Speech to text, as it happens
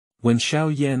When Xiao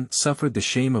Yan suffered the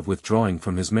shame of withdrawing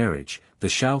from his marriage, the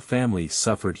Xiao family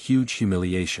suffered huge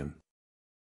humiliation.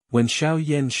 When Xiao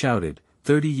Yan shouted,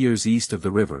 30 years east of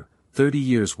the river, 30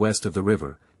 years west of the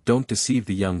river, don't deceive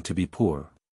the young to be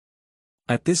poor.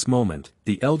 At this moment,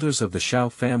 the elders of the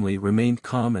Xiao family remained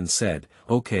calm and said,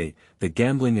 okay, the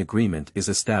gambling agreement is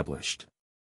established.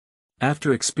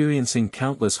 After experiencing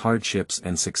countless hardships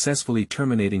and successfully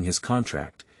terminating his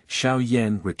contract, Xiao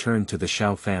Yan returned to the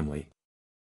Xiao family.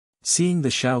 Seeing the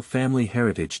Xiao family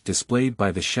heritage displayed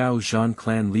by the Xiao Zhan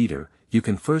clan leader, you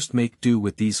can first make do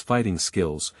with these fighting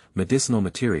skills, medicinal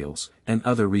materials, and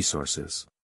other resources.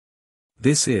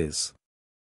 This is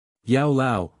Yao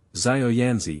Lao, Xiao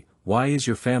Yanzi, why is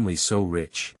your family so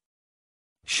rich?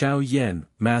 Xiao Yan,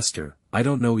 Master, I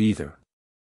don't know either.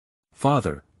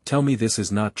 Father, tell me this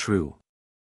is not true.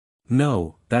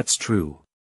 No, that's true.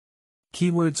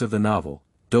 Keywords of the novel,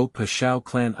 Do Pa Xiao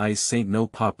Clan Ice Saint No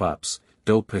Pop-Ups,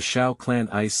 Do Pa Xiao Clan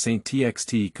Ice Saint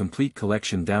TXT Complete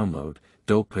Collection Download,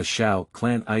 Do Pa Xiao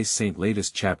Clan Ice Saint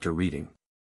Latest Chapter Reading.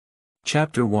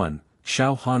 Chapter 1,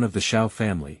 Xiao Han of the Xiao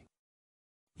Family.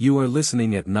 You are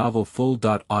listening at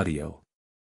novelfull.audio.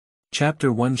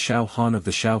 Chapter 1 Xiao Han of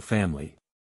the Xiao Family.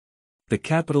 The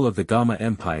capital of the Gama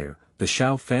Empire, the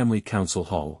Xiao Family Council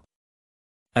Hall.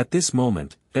 At this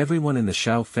moment, everyone in the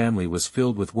Xiao family was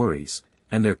filled with worries,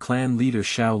 and their clan leader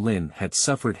Xiao Lin had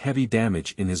suffered heavy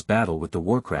damage in his battle with the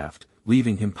warcraft,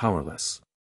 leaving him powerless.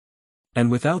 And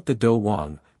without the Do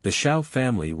Wang, the Xiao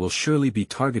family will surely be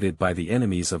targeted by the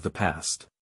enemies of the past.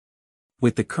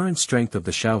 With the current strength of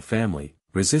the Xiao family,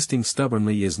 resisting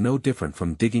stubbornly is no different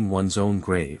from digging one's own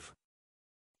grave.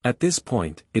 At this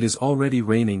point, it is already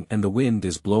raining and the wind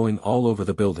is blowing all over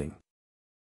the building.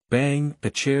 Bang! A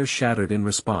chair shattered in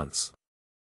response.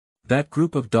 That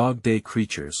group of dog-day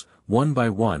creatures, one by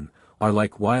one, are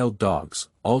like wild dogs,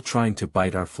 all trying to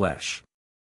bite our flesh.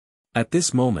 At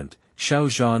this moment, Xiao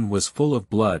Zhan was full of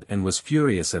blood and was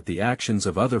furious at the actions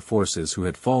of other forces who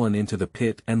had fallen into the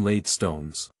pit and laid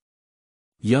stones.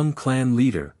 Young clan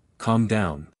leader, calm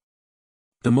down.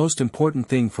 The most important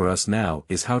thing for us now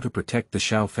is how to protect the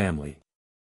Xiao family.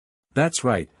 That's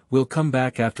right, we'll come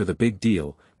back after the big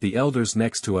deal, the elders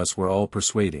next to us were all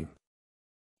persuading.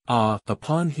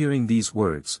 Upon hearing these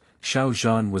words, Xiao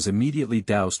Zhan was immediately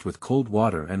doused with cold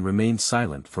water and remained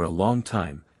silent for a long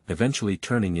time, eventually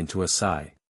turning into a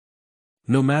sigh.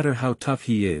 No matter how tough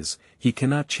he is, he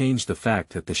cannot change the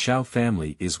fact that the Xiao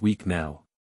family is weak now.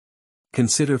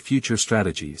 Consider future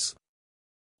strategies.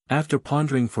 After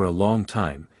pondering for a long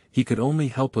time, he could only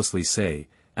helplessly say,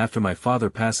 after my father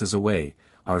passes away,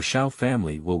 our Xiao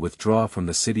family will withdraw from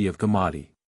the city of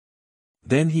Gamadi.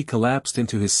 Then he collapsed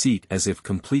into his seat as if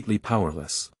completely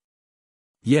powerless.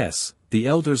 Yes, the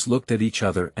elders looked at each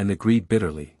other and agreed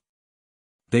bitterly.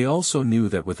 They also knew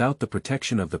that without the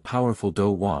protection of the powerful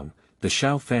Do Wang, the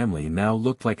Xiao family now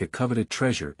looked like a coveted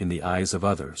treasure in the eyes of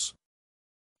others.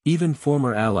 Even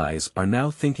former allies are now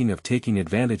thinking of taking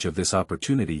advantage of this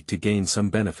opportunity to gain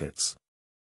some benefits.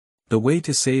 The way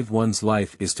to save one's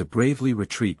life is to bravely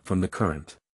retreat from the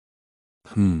current.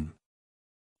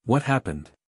 What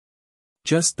happened?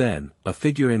 Just then, a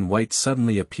figure in white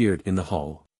suddenly appeared in the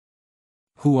hall.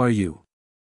 Who are you?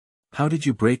 How did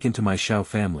you break into my Xiao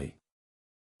family?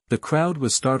 The crowd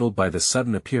was startled by the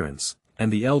sudden appearance,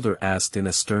 and the elder asked in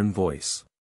a stern voice.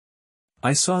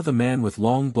 I saw the man with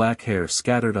long black hair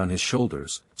scattered on his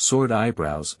shoulders, sword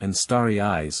eyebrows and starry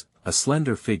eyes, a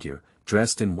slender figure,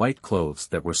 dressed in white clothes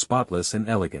that were spotless and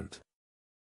elegant.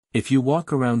 If you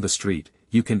walk around the street,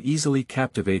 you can easily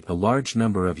captivate a large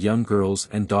number of young girls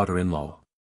and daughter-in-law.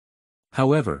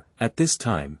 However, at this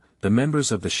time, the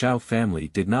members of the Xiao family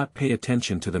did not pay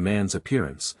attention to the man's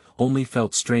appearance, only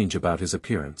felt strange about his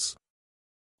appearance.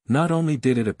 Not only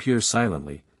did it appear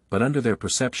silently, but under their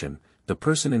perception, the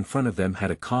person in front of them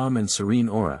had a calm and serene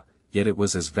aura, yet it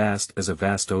was as vast as a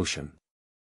vast ocean.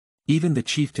 Even the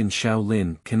chieftain Xiao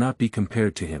Lin cannot be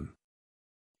compared to him.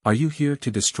 Are you here to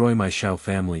destroy my Xiao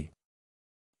family?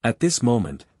 At this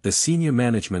moment, the senior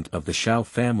management of the Xiao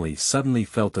family suddenly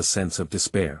felt a sense of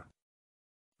despair.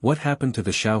 What happened to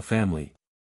the Xiao family?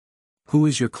 Who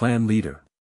is your clan leader?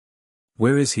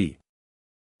 Where is he?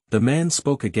 The man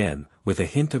spoke again, with a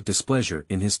hint of displeasure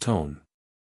in his tone.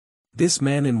 This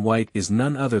man in white is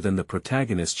none other than the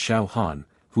protagonist Xiao Han,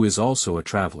 who is also a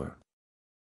traveler.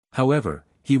 However,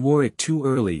 he wore it too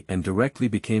early and directly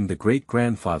became the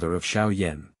great-grandfather of Xiao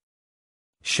Yan.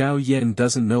 Xiao Yan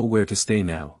doesn't know where to stay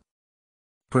now.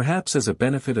 Perhaps as a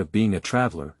benefit of being a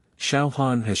traveler, Xiao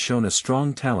Han has shown a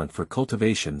strong talent for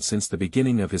cultivation since the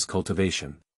beginning of his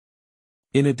cultivation.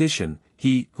 In addition,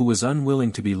 he, who was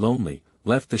unwilling to be lonely,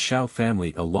 left the Xiao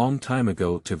family a long time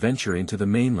ago to venture into the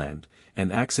mainland,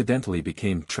 and accidentally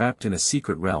became trapped in a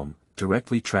secret realm,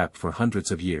 directly trapped for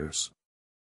hundreds of years.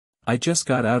 I just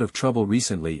got out of trouble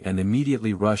recently and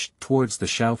immediately rushed towards the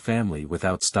Xiao family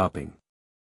without stopping.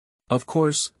 Of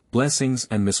course, blessings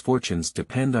and misfortunes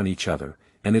depend on each other,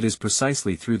 and it is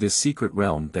precisely through this secret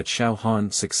realm that Xiao Han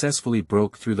successfully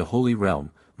broke through the Holy Realm,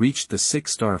 reached the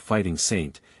 6-star fighting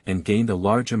saint, and gained a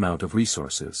large amount of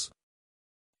resources.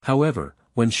 However,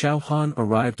 when Xiao Han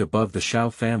arrived above the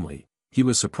Xiao family, he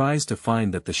was surprised to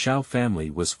find that the Xiao family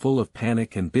was full of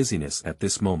panic and busyness at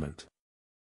this moment.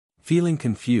 Feeling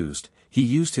confused, he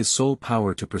used his soul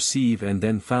power to perceive and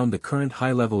then found the current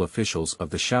high-level officials of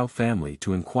the Xiao family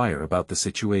to inquire about the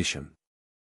situation.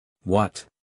 What?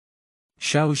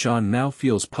 Xiao Yan now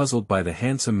feels puzzled by the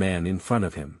handsome man in front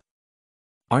of him.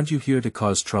 Aren't you here to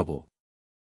cause trouble?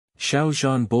 Xiao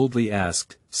Yan boldly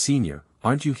asked, Senior,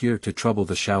 aren't you here to trouble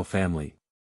the Xiao family?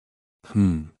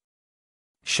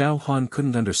 Xiao Han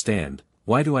couldn't understand,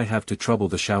 why do I have to trouble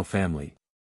the Xiao family?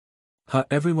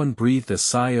 Everyone breathed a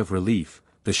sigh of relief,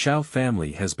 the Xiao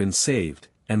family has been saved,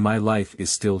 and my life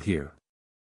is still here.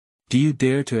 Do you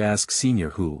dare to ask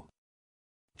Senior who?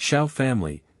 Xiao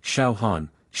family, Xiao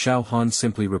Han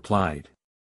simply replied.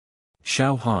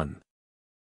 Xiao Han.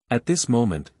 At this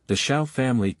moment, the Xiao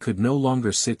family could no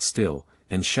longer sit still,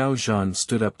 and Xiao Yan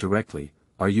stood up directly,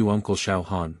 Are you Uncle Xiao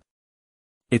Han?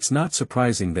 It's not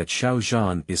surprising that Xiao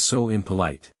Yan is so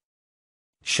impolite.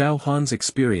 Xiao Han's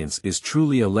experience is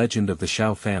truly a legend of the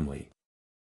Xiao family.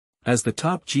 As the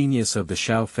top genius of the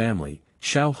Xiao family,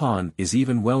 Xiao Han is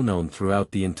even well known throughout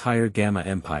the entire Gamma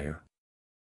Empire.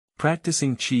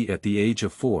 Practicing Qi at the age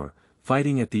of 4,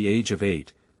 fighting at the age of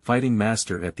 8, fighting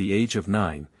master at the age of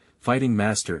 9, fighting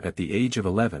master at the age of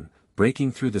 11,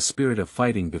 breaking through the spirit of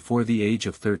fighting before the age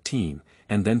of 13,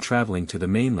 and then traveling to the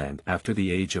mainland after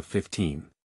the age of 15.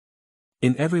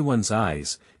 In everyone's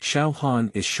eyes, Xiao Han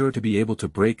is sure to be able to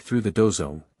break through the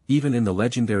Dozong, even in the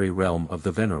legendary realm of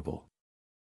the Venerable.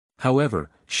 However,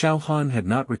 Xiao Han had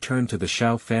not returned to the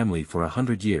Xiao family for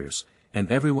 100 years,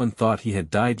 and everyone thought he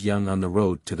had died young on the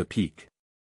road to the peak.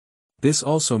 This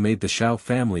also made the Xiao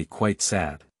family quite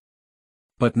sad.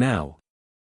 But now,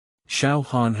 Xiao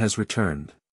Han has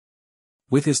returned.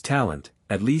 With his talent,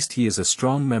 at least he is a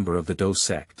strong member of the Dou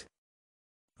sect.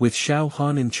 With Xiao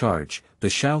Han in charge, the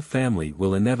Xiao family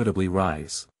will inevitably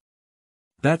rise.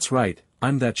 That's right,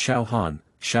 I'm that Xiao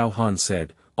Han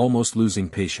said, almost losing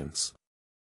patience.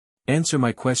 Answer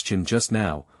my question just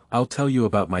now, I'll tell you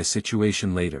about my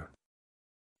situation later.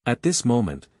 At this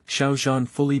moment, Xiao Yan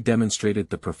fully demonstrated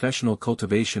the professional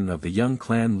cultivation of the young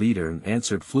clan leader and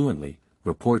answered fluently,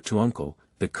 Report to Uncle,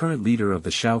 the current leader of the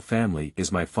Xiao family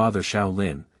is my father Xiao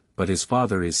Lin, but his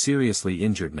father is seriously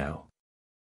injured now.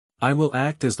 I will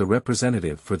act as the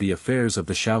representative for the affairs of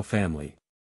the Xiao family.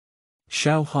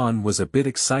 Xiao Han was a bit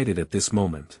excited at this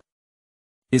moment.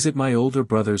 Is it my older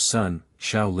brother's son,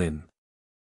 Xiao Lin?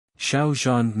 Xiao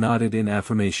Yan nodded in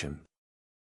affirmation.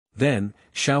 Then,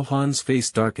 Xiao Han's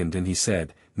face darkened and he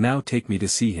said, Now take me to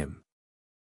see him.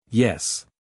 Yes.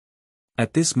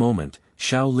 At this moment,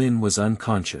 Xiao Lin was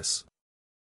unconscious.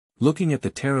 Looking at the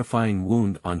terrifying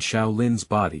wound on Xiao Lin's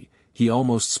body, he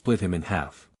almost split him in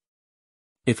half.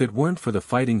 If it weren't for the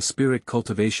fighting spirit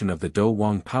cultivation of the Do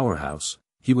Wang powerhouse,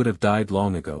 he would have died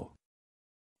long ago.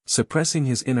 Suppressing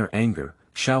his inner anger,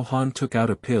 Xiao Han took out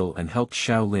a pill and helped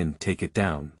Xiao Lin take it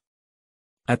down.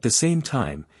 At the same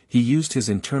time, he used his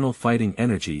internal fighting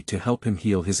energy to help him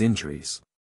heal his injuries.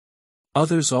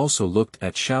 Others also looked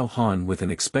at Xiao Han with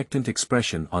an expectant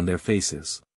expression on their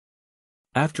faces.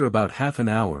 After about half an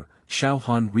hour, Xiao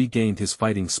Han regained his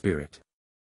fighting spirit.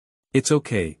 It's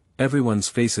okay, everyone's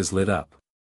faces lit up.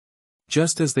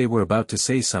 Just as they were about to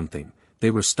say something,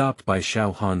 they were stopped by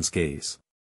Xiao Han's gaze.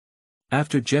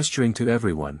 After gesturing to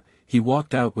everyone, he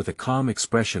walked out with a calm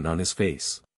expression on his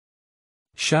face.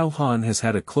 Xiao Han has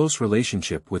had a close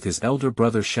relationship with his elder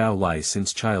brother Xiao Lai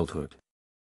since childhood.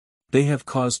 They have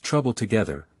caused trouble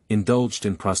together, indulged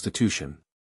in prostitution.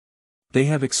 They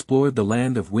have explored the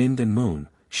land of wind and moon,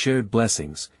 shared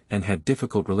blessings, and had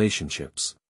difficult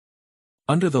relationships.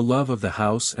 Under the love of the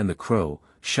house and the crow,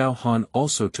 Xiao Han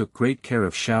also took great care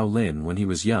of Xiao Lin when he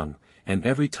was young, and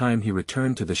every time he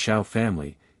returned to the Xiao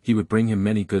family, he would bring him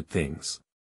many good things.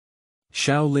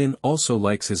 Xiao Lin also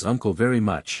likes his uncle very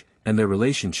much, and their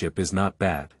relationship is not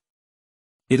bad.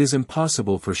 It is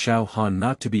impossible for Xiao Han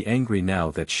not to be angry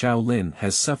now that Xiao Lin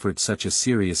has suffered such a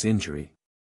serious injury.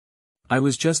 I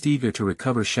was just eager to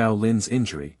recover Xiao Lin's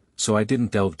injury, so I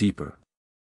didn't delve deeper.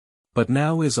 But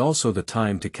now is also the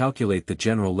time to calculate the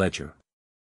general ledger.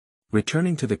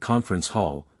 Returning to the conference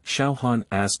hall, Xiao Han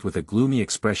asked with a gloomy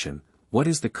expression, what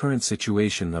is the current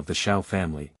situation of the Xiao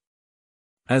family?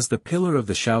 As the pillar of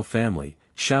the Xiao family,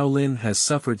 Xiao Lin has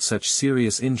suffered such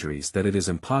serious injuries that it is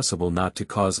impossible not to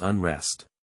cause unrest.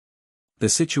 The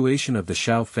situation of the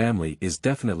Xiao family is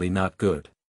definitely not good.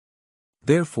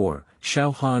 Therefore,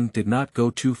 Xiao Han did not go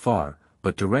too far,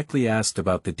 but directly asked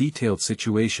about the detailed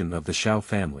situation of the Xiao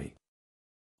family.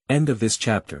 End of this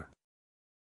chapter.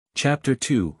 Chapter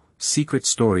 2, Secret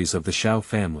Stories of the Xiao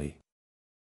Family.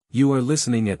 You are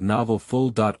listening at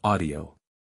novelfull.audio.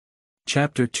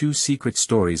 Chapter 2, Secret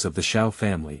Stories of the Xiao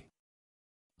Family.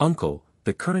 Uncle,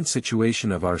 the current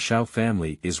situation of our Xiao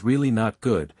family is really not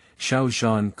good. Xiao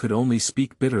Zhan could only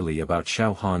speak bitterly about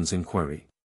Xiao Han's inquiry.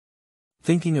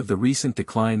 Thinking of the recent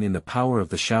decline in the power of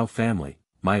the Xiao family,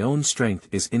 my own strength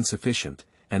is insufficient,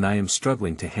 and I am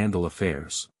struggling to handle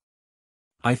affairs.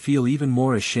 I feel even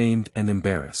more ashamed and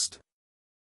embarrassed.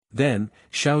 Then,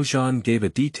 Xiao Zhan gave a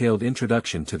detailed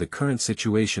introduction to the current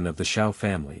situation of the Xiao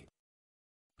family.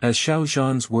 As Xiao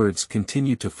Zhan's words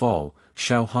continued to fall,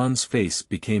 Xiao Han's face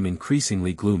became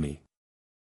increasingly gloomy.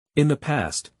 In the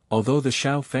past, although the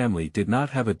Xiao family did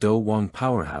not have a Do Wang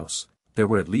powerhouse, there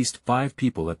were at least 5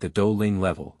 people at the Do Ling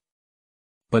level.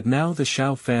 But now the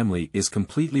Xiao family is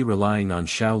completely relying on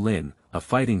Xiao Lin, a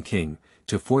fighting king,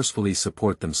 to forcefully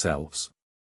support themselves.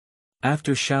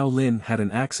 After Xiao Lin had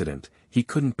an accident, he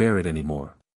couldn't bear it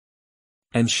anymore.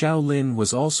 And Xiao Lin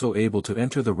was also able to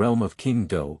enter the realm of King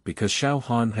Do because Xiao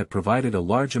Han had provided a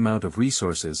large amount of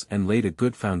resources and laid a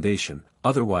good foundation,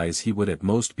 otherwise he would at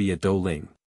most be a Do Ling.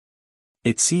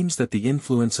 It seems that the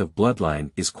influence of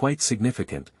bloodline is quite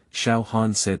significant, Xiao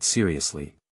Han said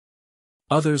seriously.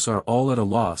 Others are all at a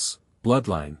loss.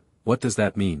 Bloodline, what does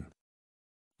that mean?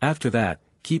 After that,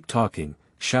 keep talking.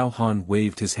 Xiao Han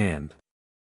waved his hand.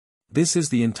 This is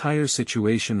the entire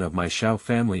situation of my Xiao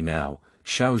family now,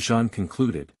 Xiao Zhan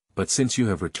concluded, but since you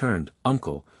have returned,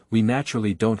 uncle, we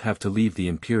naturally don't have to leave the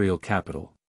imperial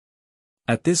capital.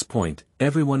 At this point,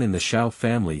 everyone in the Xiao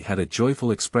family had a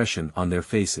joyful expression on their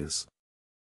faces.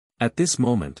 At this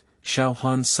moment, Xiao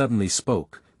Han suddenly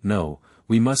spoke, no,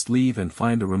 we must leave and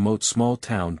find a remote small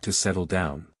town to settle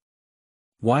down.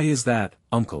 Why is that,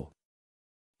 uncle?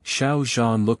 Xiao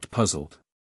Zhan looked puzzled.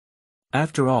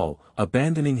 After all,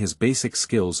 abandoning his basic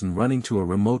skills and running to a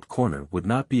remote corner would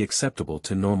not be acceptable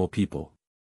to normal people.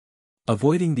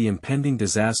 Avoiding the impending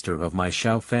disaster of my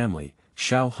Xiao family,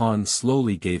 Xiao Han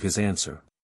slowly gave his answer.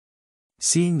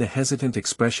 Seeing the hesitant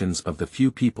expressions of the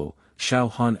few people, Xiao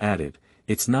Han added,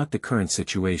 it's not the current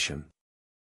situation.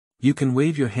 You can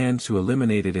wave your hand to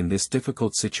eliminate it in this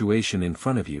difficult situation in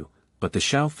front of you, but the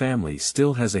Xiao family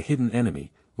still has a hidden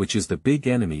enemy, which is the big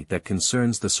enemy that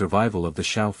concerns the survival of the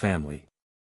Xiao family.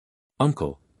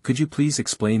 Uncle, could you please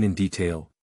explain in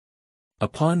detail?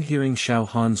 Upon hearing Xiao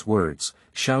Han's words,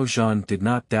 Xiao Zhan did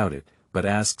not doubt it, but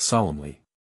asked solemnly.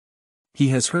 He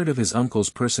has heard of his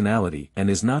uncle's personality and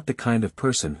is not the kind of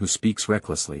person who speaks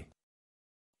recklessly.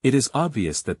 It is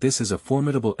obvious that this is a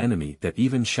formidable enemy that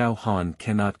even Xiao Han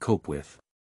cannot cope with.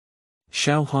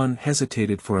 Xiao Han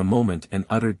hesitated for a moment and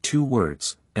uttered 2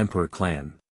 words, Emperor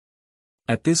Clan.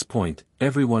 At this point,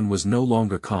 everyone was no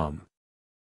longer calm.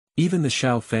 Even the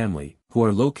Xiao family, who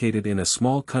are located in a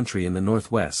small country in the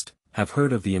northwest, have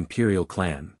heard of the imperial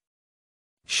clan.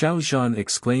 Xiao Zhan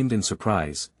exclaimed in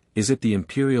surprise, is it the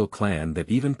imperial clan that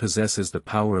even possesses the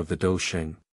power of the Do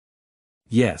Sheng?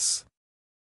 Yes.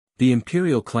 The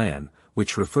imperial clan,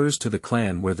 which refers to the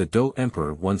clan where the Do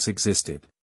Emperor once existed.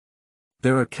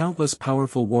 There are countless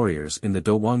powerful warriors in the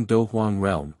Do Huang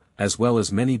realm, as well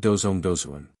as many Dozong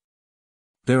Dozuan.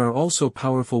 There are also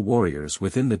powerful warriors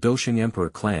within the Dosheng Emperor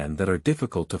clan that are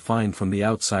difficult to find from the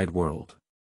outside world.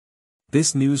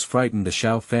 This news frightened the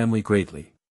Xiao family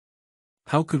greatly.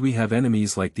 How could we have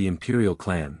enemies like the imperial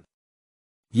clan?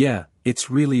 Yeah,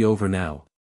 it's really over now.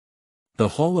 The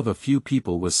hall of a few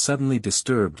people was suddenly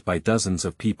disturbed by dozens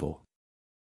of people.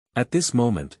 At this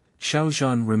moment, Xiao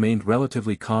Zhan remained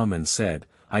relatively calm and said,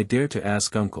 I dare to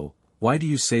ask uncle, why do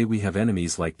you say we have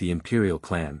enemies like the imperial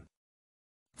clan?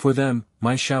 For them,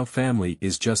 my Xiao family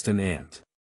is just an ant.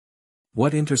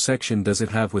 What intersection does it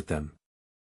have with them?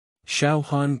 Xiao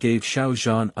Han gave Xiao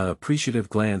Zhan an appreciative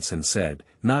glance and said,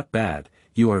 not bad,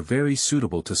 you are very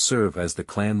suitable to serve as the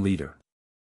clan leader.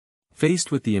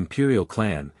 Faced with the imperial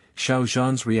clan, Xiao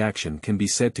Zhan's reaction can be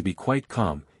said to be quite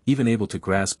calm, even able to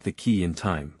grasp the key in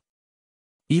time.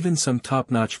 Even some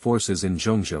top-notch forces in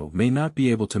Zhongzhou may not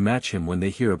be able to match him when they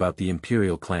hear about the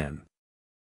imperial clan.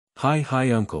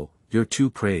 Hi uncle, you're too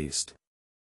praised.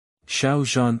 Xiao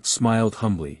Zhan smiled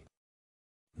humbly.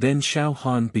 Then Xiao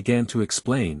Han began to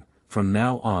explain, from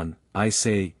now on, I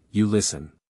say, you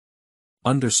listen.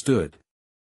 Understood.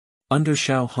 Under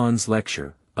Xiao Han's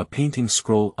lecture, a painting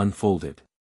scroll unfolded.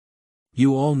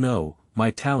 You all know,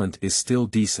 my talent is still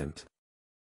decent.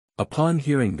 Upon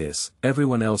hearing this,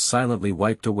 everyone else silently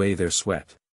wiped away their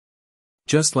sweat.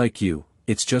 Just like you,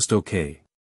 it's just okay.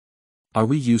 Are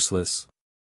we useless?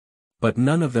 But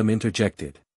none of them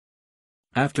interjected.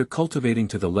 After cultivating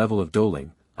to the level of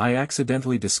doling, I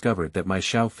accidentally discovered that my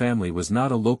Xiao family was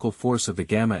not a local force of the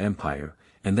Gamma Empire,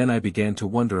 and then I began to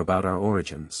wonder about our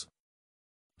origins.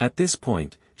 At this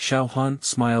point, Xiao Han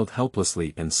smiled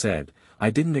helplessly and said, I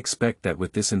didn't expect that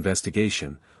with this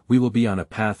investigation, we will be on a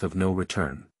path of no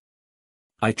return.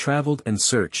 I traveled and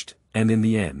searched, and in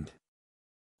the end,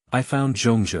 I found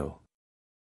Zhongzhou.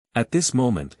 At this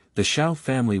moment, the Xiao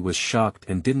family was shocked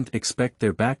and didn't expect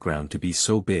their background to be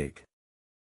so big.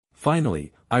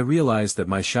 Finally, I realized that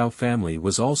my Xiao family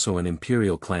was also an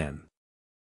imperial clan.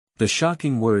 The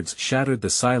shocking words shattered the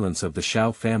silence of the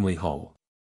Xiao family hall.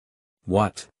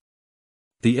 What?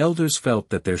 The elders felt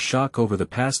that their shock over the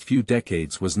past few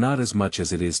decades was not as much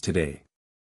as it is today.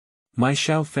 My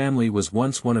Xiao family was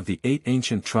once one of the 8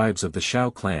 ancient tribes of the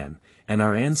Xiao clan, and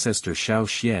our ancestor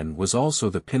Xiao Yan was also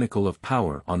the pinnacle of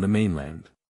power on the mainland.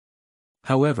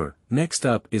 However, next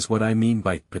up is what I mean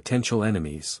by potential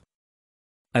enemies.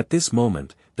 At this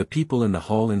moment, the people in the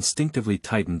hall instinctively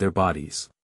tightened their bodies.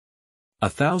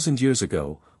 1,000 years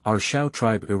ago, our Xiao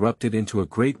tribe erupted into a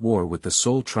great war with the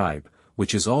Soul tribe,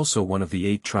 which is also one of the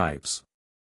 8 tribes.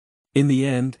 In the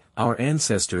end, our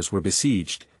ancestors were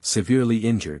besieged, severely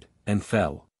injured, and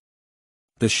fell.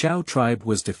 The Xiao tribe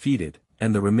was defeated,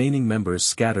 and the remaining members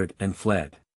scattered and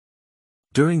fled.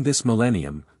 During this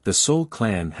millennium, the Soul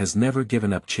clan has never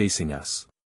given up chasing us.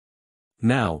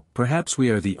 Now, perhaps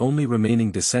we are the only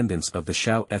remaining descendants of the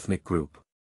Xiao ethnic group.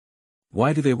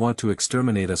 Why do they want to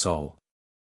exterminate us all?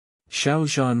 Xiao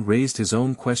Yan raised his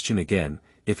own question again,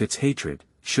 if it's hatred,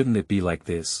 shouldn't it be like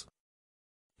this?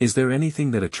 Is there anything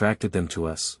that attracted them to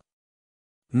us?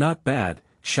 Not bad,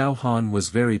 Xiao Han was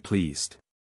very pleased.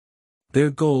 Their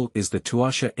goal is the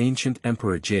Tuasha ancient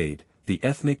emperor jade, the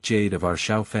ethnic jade of our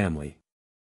Xiao family.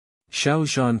 Xiao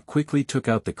Yan quickly took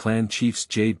out the clan chief's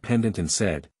jade pendant and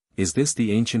said, is this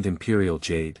the ancient imperial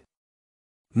jade?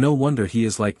 No wonder he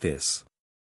is like this.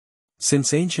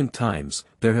 Since ancient times,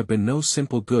 there have been no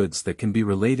simple goods that can be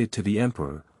related to the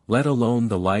emperor, let alone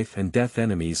the life and death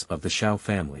enemies of the Xiao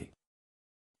family.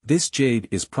 This jade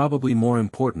is probably more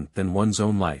important than one's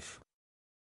own life.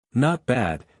 Not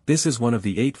bad, this is one of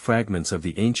the 8 fragments of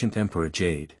the ancient emperor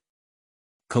jade.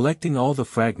 Collecting all the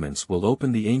fragments will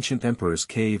open the ancient emperor's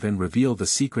cave and reveal the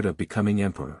secret of becoming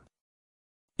emperor.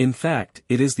 In fact,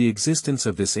 it is the existence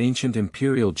of this ancient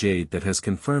imperial jade that has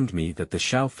confirmed me that the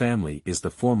Xiao family is the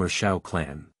former Xiao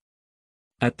clan.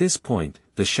 At this point,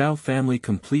 the Xiao family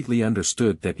completely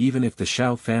understood that even if the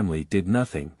Xiao family did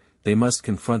nothing, they must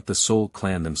confront the Soul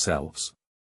clan themselves.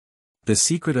 The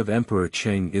secret of Emperor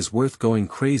Cheng is worth going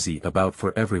crazy about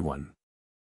for everyone.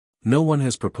 No one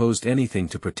has proposed anything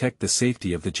to protect the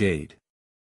safety of the jade.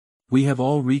 We have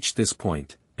all reached this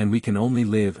point, and we can only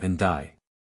live and die.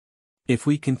 If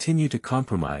we continue to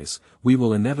compromise, we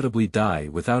will inevitably die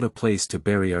without a place to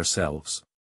bury ourselves.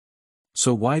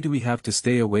 So why do we have to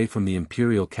stay away from the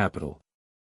imperial capital?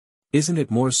 Isn't it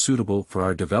more suitable for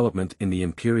our development in the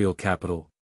imperial capital?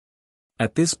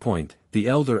 At this point, the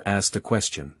elder asked a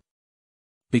question.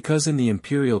 Because in the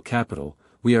imperial capital,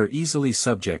 we are easily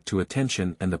subject to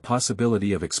attention and the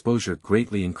possibility of exposure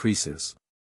greatly increases.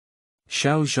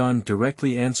 Xiao Yan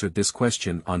directly answered this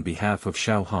question on behalf of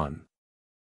Xiao Han.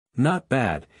 Not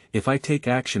bad, if I take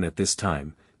action at this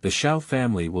time, the Xiao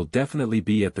family will definitely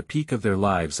be at the peak of their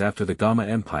lives after the Gamma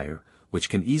Empire, which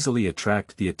can easily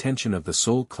attract the attention of the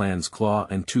Soul clan's Claw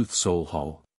and Tooth Soul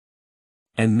Hall.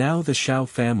 And now the Xiao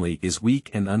family is weak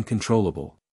and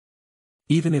uncontrollable.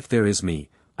 Even if there is me,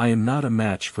 I am not a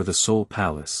match for the Soul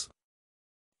Palace.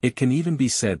 It can even be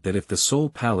said that if the Soul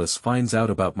Palace finds out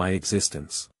about my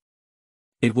existence,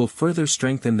 it will further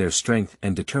strengthen their strength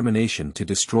and determination to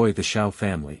destroy the Xiao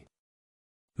family.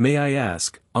 May I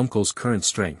ask, Uncle's current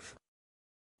strength?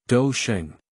 Do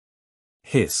Sheng.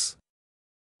 Hiss.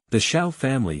 The Xiao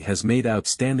family has made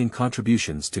outstanding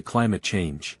contributions to climate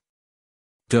change.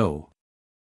 Do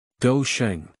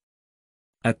Sheng.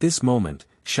 At this moment,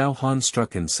 Xiao Han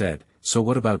struck and said, so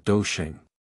what about Do Sheng?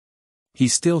 He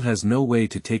still has no way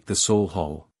to take the Soul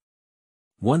Hall.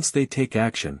 Once they take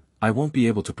action, I won't be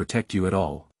able to protect you at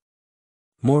all.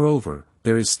 Moreover,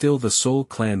 there is still the Soul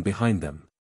clan behind them.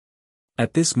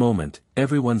 At this moment,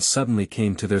 everyone suddenly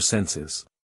came to their senses.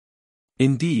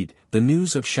 Indeed, the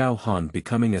news of Xiao Han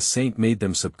becoming a saint made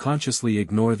them subconsciously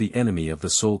ignore the enemy of the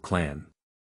Soul clan.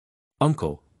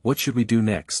 Uncle, what should we do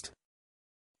next?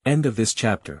 End of this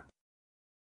chapter.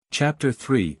 Chapter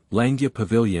 3, Langya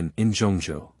Pavilion in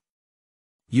Zhongzhou.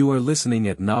 You are listening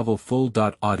at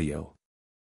novelfull.audio.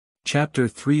 Chapter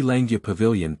 3, Langya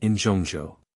Pavilion in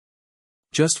Zhongzhou.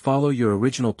 Just follow your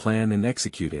original plan and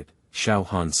execute it, Xiao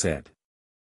Han said.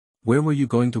 Where were you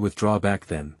going to withdraw back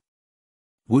then?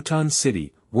 Wutan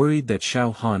City, worried that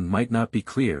Xiao Han might not be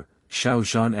clear, Xiao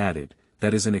Yan added,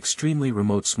 that is an extremely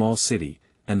remote small city,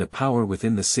 and the power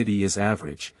within the city is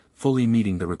average, fully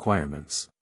meeting the requirements.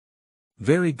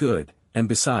 Very good, and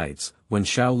besides, when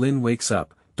Xiao Lin wakes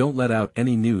up, don't let out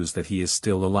any news that he is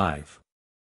still alive.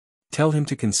 Tell him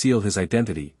to conceal his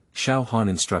identity, Xiao Han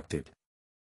instructed.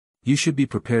 You should be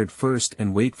prepared first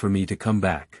and wait for me to come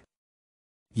back.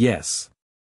 Yes.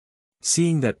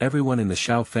 Seeing that everyone in the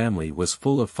Xiao family was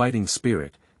full of fighting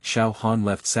spirit, Xiao Han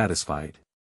left satisfied.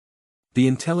 The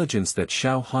intelligence that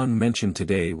Xiao Han mentioned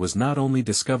today was not only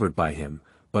discovered by him,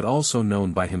 but also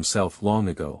known by himself long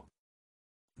ago.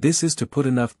 This is to put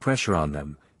enough pressure on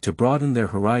them, to broaden their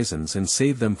horizons and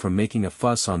save them from making a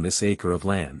fuss on this acre of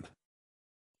land.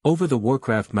 Over the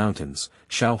Warcraft Mountains,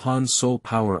 Xiao Han's soul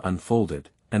power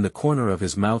unfolded, and the corner of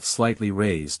his mouth slightly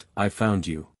raised, I found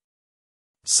you.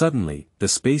 Suddenly, the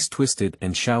space twisted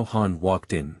and Xiao Han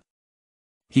walked in.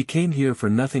 He came here for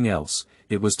nothing else,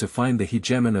 it was to find the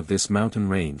hegemon of this mountain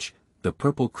range, the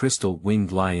purple crystal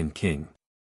winged lion king.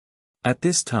 At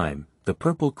this time, the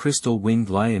purple crystal winged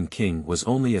lion king was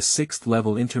only a 6th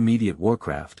level intermediate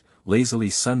warcraft, lazily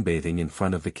sunbathing in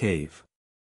front of the cave.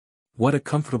 What a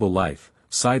comfortable life,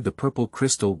 sighed the purple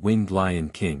crystal winged lion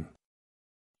king.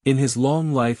 In his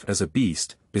long life as a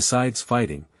beast, besides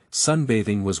fighting,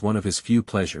 sunbathing was one of his few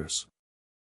pleasures.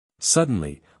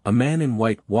 Suddenly, a man in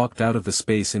white walked out of the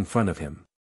space in front of him.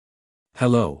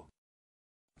 Hello.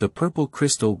 The purple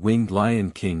crystal winged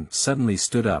lion king suddenly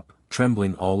stood up,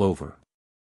 trembling all over.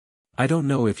 I don't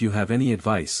know if you have any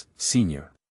advice,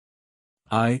 senior.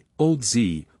 I, old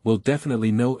Z, will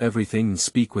definitely know everything and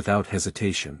speak without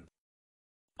hesitation.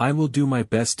 I will do my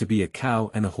best to be a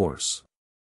cow and a horse.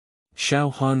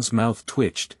 Xiao Han's mouth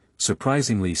twitched,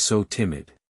 surprisingly so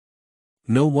timid.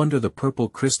 No wonder the purple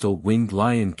crystal winged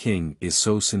lion king is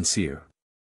so sincere.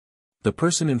 The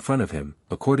person in front of him,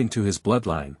 according to his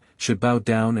bloodline, should bow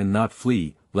down and not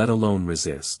flee, let alone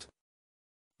resist.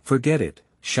 Forget it,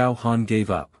 Xiao Han gave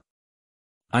up.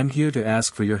 I'm here to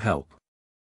ask for your help.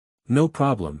 No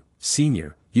problem,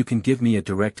 senior, you can give me a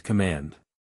direct command.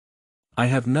 I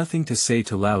have nothing to say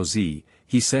to Lao Zi,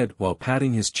 he said while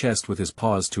patting his chest with his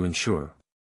paws to ensure.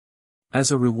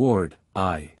 As a reward,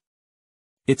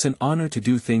 It's an honor to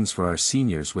do things for our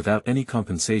seniors without any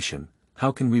compensation,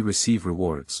 how can we receive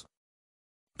rewards?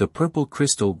 The purple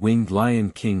crystal winged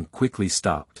lion king quickly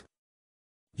stopped.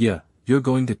 Yeah, you're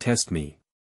going to test me.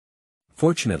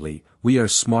 Fortunately, we are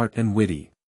smart and witty.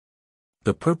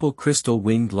 The purple crystal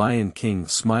winged lion king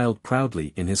smiled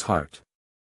proudly in his heart.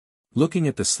 Looking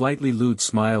at the slightly lewd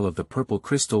smile of the purple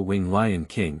crystal winged lion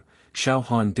king, Xiao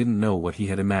Han didn't know what he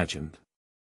had imagined.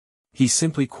 He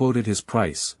simply quoted his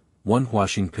price, 1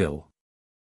 huashing pill.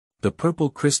 The purple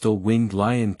crystal winged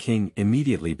lion king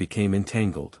immediately became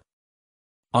entangled.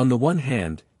 On the one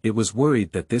hand, it was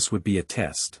worried that this would be a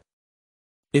test.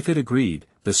 If it agreed,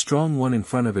 the strong one in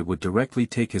front of it would directly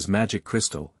take his magic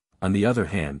crystal, on the other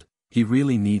hand, he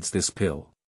really needs this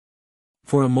pill.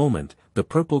 For a moment, the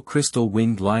purple crystal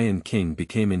winged lion king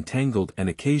became entangled and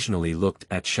occasionally looked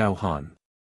at Xiao Han.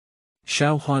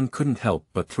 Xiao Han couldn't help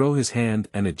but throw his hand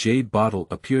and a jade bottle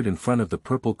appeared in front of the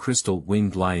purple crystal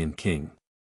winged lion king.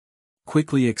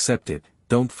 Quickly accept it,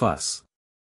 don't fuss.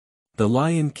 The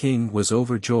lion king was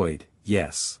overjoyed,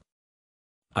 yes.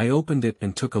 I opened it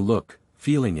and took a look,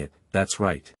 feeling it, that's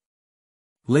right.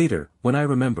 Later, when I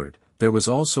remembered, there was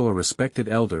also a respected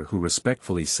elder who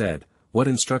respectfully said, what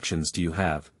instructions do you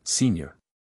have, senior?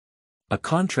 A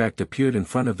contract appeared in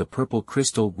front of the purple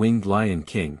crystal winged lion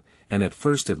king, and at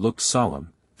first it looked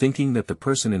solemn, thinking that the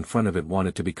person in front of it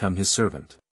wanted to become his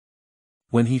servant.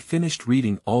 When he finished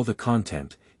reading all the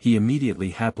content, he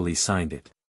immediately happily signed it.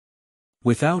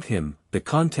 Without him, the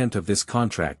content of this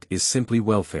contract is simply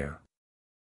welfare.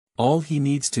 All he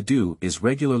needs to do is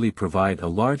regularly provide a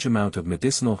large amount of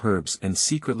medicinal herbs and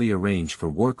secretly arrange for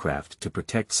Warcraft to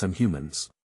protect some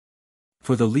humans.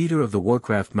 For the leader of the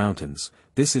Warcraft Mountains,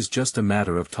 this is just a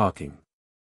matter of talking.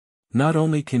 Not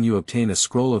only can you obtain a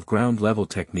scroll of ground-level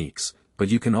techniques, but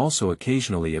you can also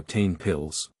occasionally obtain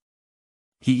pills.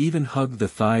 He even hugged the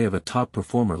thigh of a top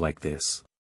performer like this.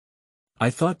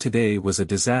 I thought today was a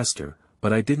disaster,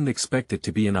 but I didn't expect it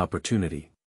to be an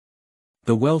opportunity.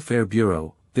 The Welfare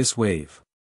Bureau, this wave.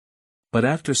 But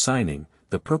after signing,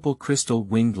 the purple crystal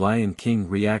winged lion king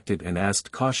reacted and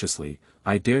asked cautiously,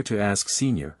 I dare to ask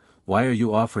senior, why are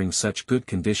you offering such good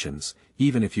conditions,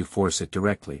 even if you force it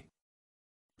directly?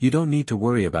 You don't need to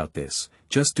worry about this,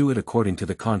 just do it according to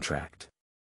the contract.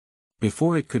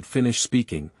 Before it could finish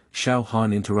speaking, Xiao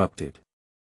Han interrupted.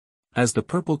 As the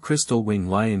purple crystal wing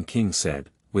lion king said,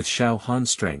 with Xiao Han's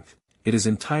strength, it is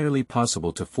entirely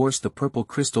possible to force the purple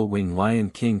crystal wing lion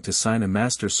king to sign a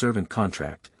master-servant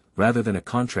contract, rather than a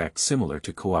contract similar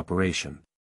to cooperation.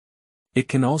 It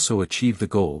can also achieve the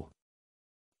goal.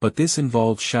 But this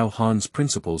involves Xiao Han's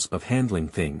principles of handling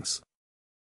things.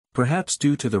 Perhaps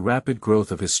due to the rapid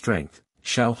growth of his strength,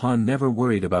 Xiao Han never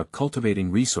worried about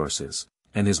cultivating resources,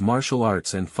 and his martial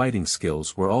arts and fighting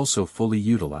skills were also fully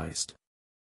utilized.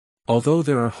 Although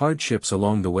there are hardships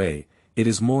along the way, it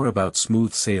is more about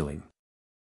smooth sailing.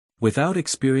 Without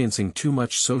experiencing too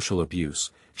much social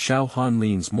abuse, Xiao Han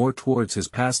leans more towards his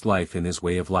past life in his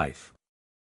way of life.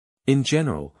 In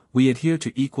general, we adhere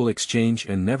to equal exchange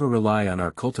and never rely on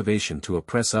our cultivation to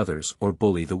oppress others or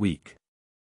bully the weak.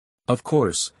 Of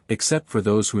course, except for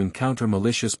those who encounter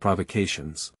malicious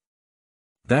provocations.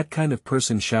 That kind of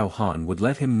person Xiao Han would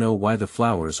let him know why the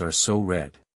flowers are so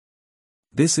red.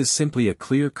 This is simply a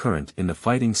clear current in the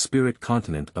fighting spirit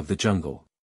continent of the jungle.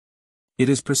 It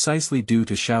is precisely due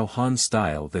to Xiao Han's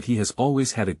style that he has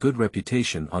always had a good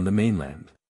reputation on the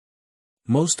mainland.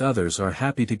 Most others are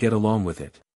happy to get along with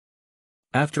it.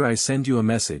 After I send you a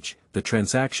message, the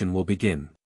transaction will begin.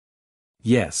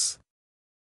 Yes.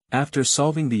 After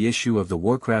solving the issue of the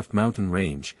Warcraft mountain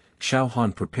range, Xiao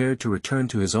Han prepared to return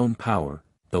to his own power,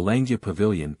 the Langya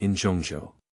Pavilion in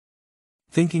Zhongzhou.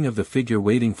 Thinking of the figure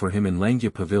waiting for him in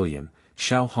Langya Pavilion,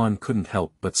 Xiao Han couldn't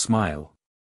help but smile.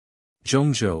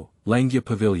 Zhongzhou, Langya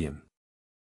Pavilion.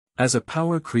 As a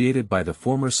power created by the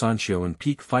former Sanxiu and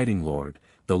peak fighting lord,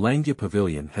 the Langya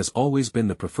Pavilion has always been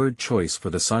the preferred choice for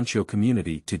the Sanxiu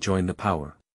community to join the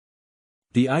power.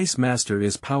 The Ice Master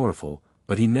is powerful,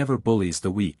 but he never bullies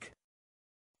the weak.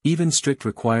 Even strict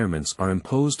requirements are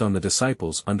imposed on the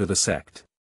disciples under the sect.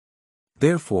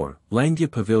 Therefore, Langya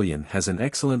Pavilion has an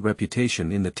excellent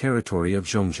reputation in the territory of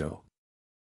Zhongzhou.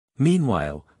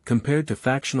 Meanwhile, compared to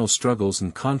factional struggles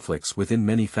and conflicts within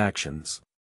many factions,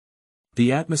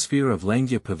 the atmosphere of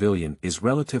Langya Pavilion is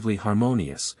relatively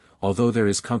harmonious. Although there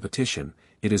is competition,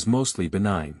 it is mostly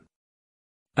benign.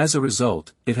 As a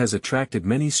result, it has attracted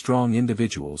many strong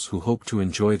individuals who hope to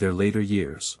enjoy their later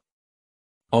years.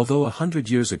 Although 100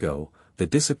 years ago, the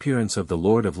disappearance of the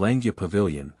Lord of Langya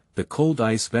Pavilion, the Cold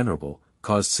Ice Venerable,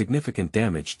 caused significant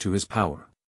damage to his power.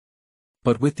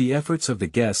 But with the efforts of the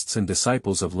guests and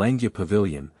disciples of Langya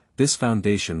Pavilion, this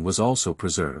foundation was also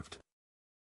preserved.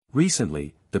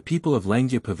 Recently, the people of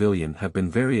Langya Pavilion have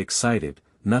been very excited,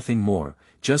 nothing more,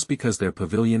 just because their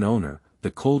pavilion owner,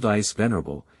 the Cold Ice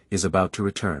Venerable, is about to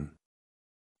return.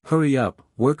 Hurry up,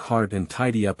 work hard and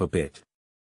tidy up a bit.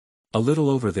 A little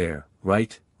over there,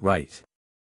 right.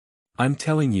 I'm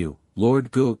telling you, Lord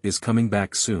Gu is coming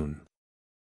back soon.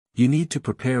 You need to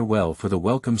prepare well for the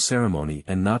welcome ceremony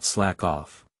and not slack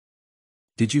off.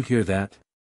 Did you hear that?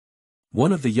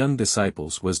 One of the young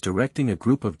disciples was directing a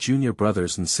group of junior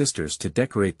brothers and sisters to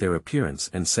decorate their appearance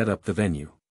and set up the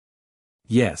venue.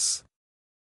 Yes.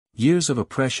 Years of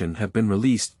oppression have been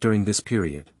released during this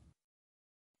period.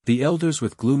 The elders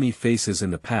with gloomy faces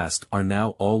in the past are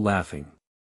now all laughing.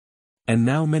 And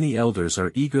now many elders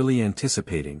are eagerly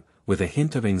anticipating, with a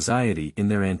hint of anxiety in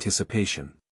their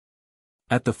anticipation.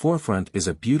 At the forefront is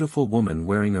a beautiful woman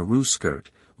wearing a ruse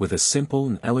skirt, with a simple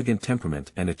and elegant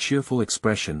temperament and a cheerful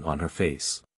expression on her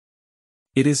face.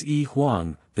 It is Yi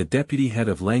Huang, the deputy head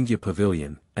of Langya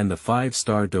Pavilion, and the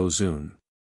 5-star Dozun.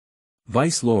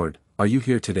 Vice Lord, are you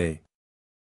here today?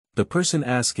 The person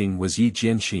asking was Yi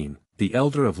Jianxin, the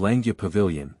elder of Langya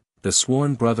Pavilion, the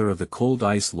sworn brother of the Cold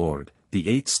Ice Lord, the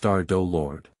 8-star Do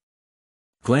Lord.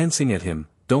 Glancing at him,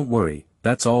 don't worry,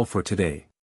 that's all for today.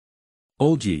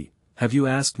 Old Yi, have you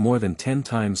asked more than 10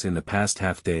 times in the past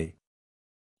half-day?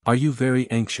 Are you very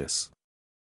anxious?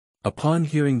 Upon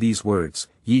hearing these words,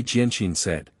 Yi Jianxin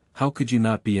said, how could you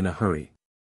not be in a hurry?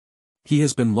 He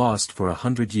has been lost for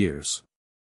 100 years.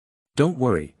 Don't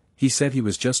worry, he said he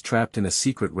was just trapped in a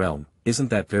secret realm, isn't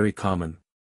that very common?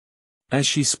 As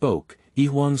she spoke, Yi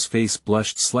Huang's face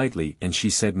blushed slightly and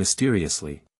she said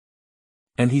mysteriously.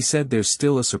 And he said there's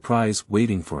still a surprise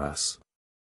waiting for us.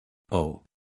 Oh.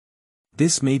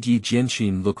 This made Yi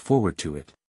Jianxin look forward to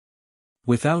it.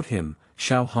 Without him,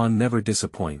 Xiao Han never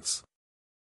disappoints.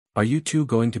 Are you two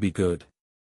going to be good?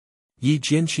 Yi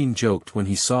Jianxin joked when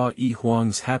he saw Yi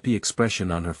Huang's happy expression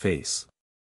on her face.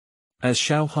 As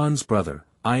Xiao Han's brother,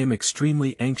 I am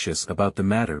extremely anxious about the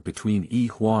matter between Yi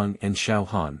Huang and Xiao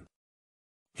Han.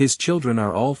 His children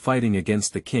are all fighting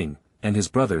against the king, and his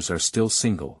brothers are still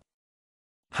single.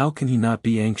 How can he not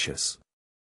be anxious?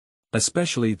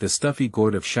 Especially the stuffy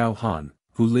gourd of Xiao Han,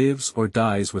 who lives or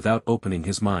dies without opening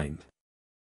his mind.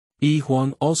 Yi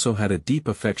Huang also had a deep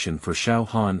affection for Xiao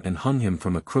Han and hung him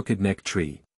from a crooked neck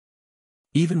tree.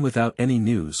 Even without any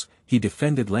news, he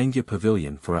defended Langya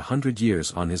Pavilion for 100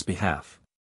 years on his behalf.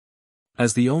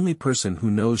 As the only person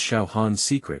who knows Xiao Han's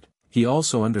secret, he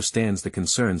also understands the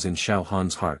concerns in Xiao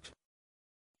Han's heart.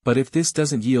 But if this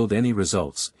doesn't yield any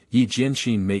results, Yi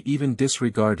Jianxin may even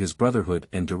disregard his brotherhood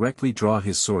and directly draw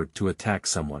his sword to attack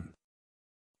someone.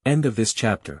 End of this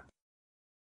chapter.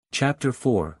 Chapter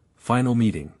 4, Final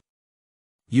Meeting.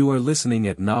 You are listening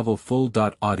at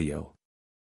novelfull.audio.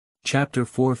 Chapter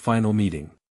 4 Final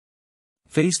Meeting.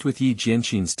 Faced with Yi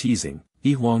Jianxin's teasing,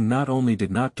 Yi Huang not only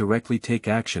did not directly take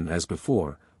action as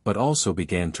before, but also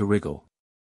began to wriggle.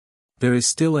 There is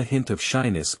still a hint of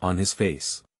shyness on his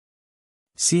face.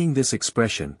 Seeing this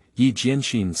expression, Yi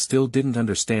Jianxin still didn't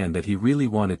understand that he really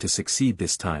wanted to succeed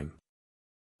this time.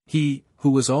 He, who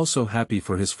was also happy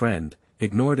for his friend,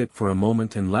 ignored it for a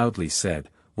moment and loudly said,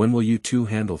 "When will you two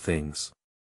handle things?"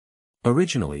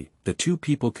 Originally, the two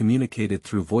people communicated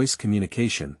through voice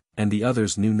communication, and the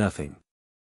others knew nothing.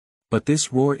 But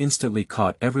this roar instantly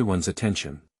caught everyone's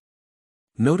attention.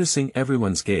 Noticing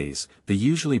everyone's gaze, the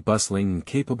usually bustling and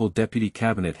capable deputy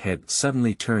cabinet head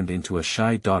suddenly turned into a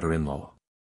shy daughter-in-law.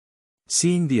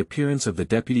 Seeing the appearance of the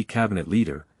deputy cabinet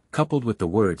leader, coupled with the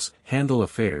words, "handle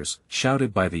affairs,"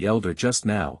 shouted by the elder just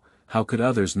now, how could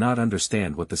others not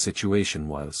understand what the situation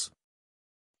was?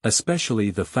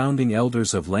 Especially the founding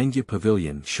elders of Langya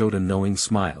Pavilion showed a knowing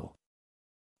smile.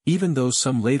 Even though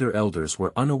some later elders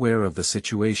were unaware of the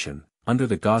situation, under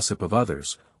the gossip of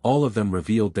others, all of them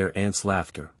revealed their aunt's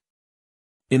laughter.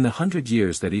 In the 100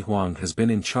 years that Yi Huang has been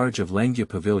in charge of Langya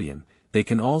Pavilion, they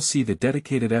can all see the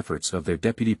dedicated efforts of their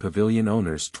deputy pavilion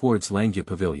owners towards Langya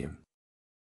Pavilion.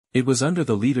 It was under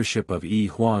the leadership of Yi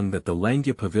Huang that the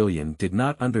Langya Pavilion did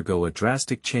not undergo a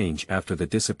drastic change after the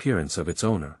disappearance of its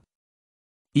owner.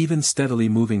 Even steadily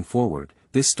moving forward,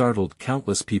 this startled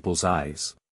countless people's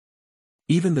eyes.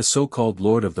 Even the so-called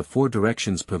Lord of the Four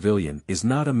Directions Pavilion is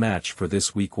not a match for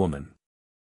this weak woman.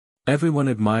 Everyone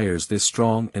admires this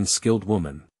strong and skilled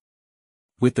woman.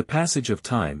 With the passage of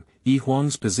time, Yi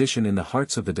Huang's position in the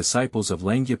hearts of the disciples of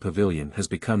Langya Pavilion has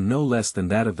become no less than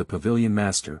that of the pavilion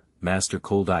master, Master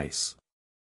Cold Ice.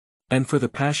 And for the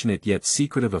passionate yet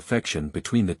secretive affection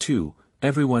between the two,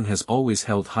 everyone has always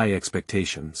held high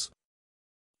expectations.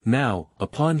 Now,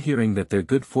 upon hearing that their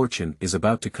good fortune is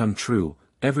about to come true,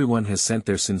 everyone has sent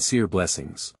their sincere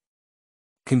blessings.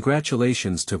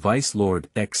 Congratulations to Vice Lord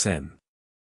XN.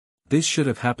 This should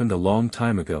have happened a long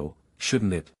time ago,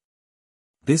 shouldn't it?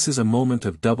 This is a moment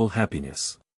of double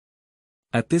happiness.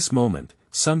 At this moment,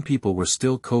 some people were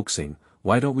still coaxing,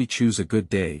 "Why don't we choose a good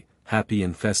day, happy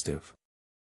and festive?"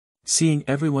 Seeing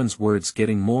everyone's words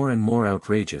getting more and more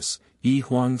outrageous, Yi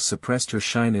Huang suppressed her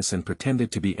shyness and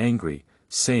pretended to be angry,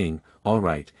 saying, "All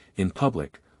right, in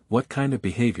public, what kind of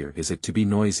behavior is it to be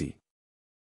noisy?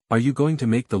 Are you going to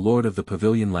make the Lord of the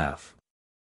Pavilion laugh?"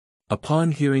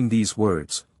 Upon hearing these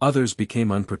words, others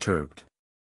became unperturbed.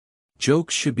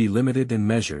 Jokes should be limited and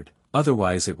measured,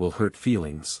 otherwise it will hurt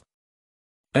feelings.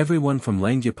 Everyone from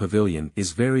Langya Pavilion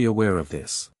is very aware of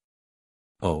this.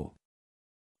 "Oh.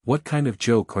 What kind of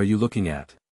joke are you looking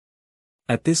at?"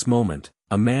 At this moment,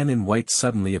 a man in white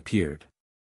suddenly appeared.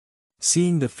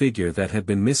 Seeing the figure that had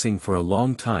been missing for a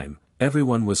long time,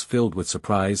 everyone was filled with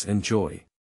surprise and joy.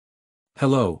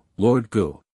 "Hello, Lord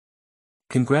Gu.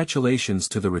 Congratulations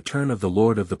to the return of the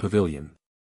Lord of the Pavilion.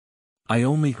 I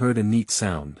only heard a neat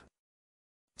sound."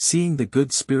 Seeing the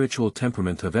good spiritual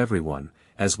temperament of everyone,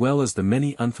 as well as the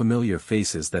many unfamiliar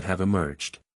faces that have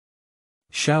emerged,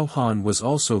 Xiao Han was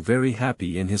also very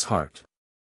happy in his heart.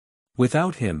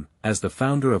 Without him, as the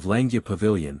founder of Langya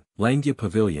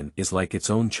Pavilion is like its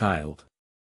own child.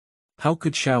 How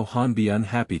could Xiao Han be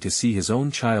unhappy to see his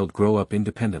own child grow up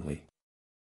independently?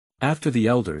 After the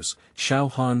elders,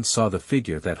 Xiao Han saw the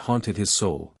figure that haunted his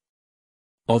soul.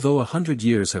 Although 100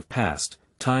 years have passed,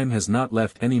 time has not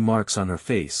left any marks on her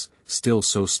face, still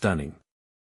so stunning.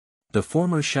 The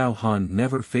former Xiao Han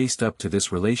never faced up to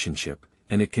this relationship,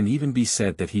 and it can even be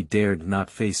said that he dared not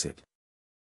face it.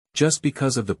 Just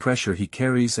because of the pressure he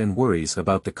carries and worries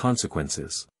about the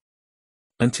consequences.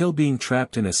 Until being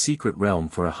trapped in a secret realm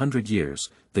for 100 years,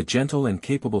 the gentle and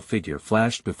capable figure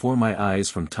flashed before my eyes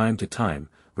from time to time,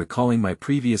 recalling my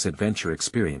previous adventure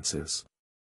experiences.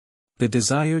 The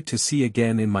desire to see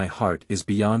again in my heart is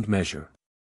beyond measure.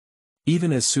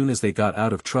 Even as soon as they got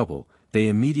out of trouble, they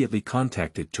immediately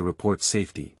contacted to report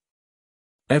safety.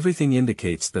 Everything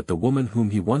indicates that the woman whom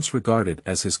he once regarded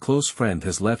as his close friend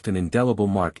has left an indelible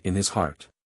mark in his heart.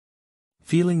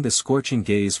 Feeling the scorching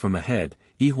gaze from ahead,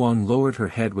 Huang lowered her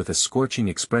head with a scorching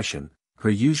expression. Her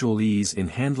usual ease in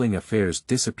handling affairs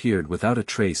disappeared without a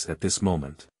trace at this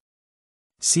moment.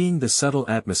 Seeing the subtle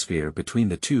atmosphere between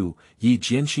the two, Yi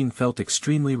Jianxin felt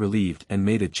extremely relieved and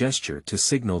made a gesture to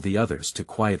signal the others to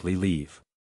quietly leave.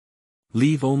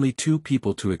 Leave only 2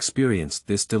 people to experience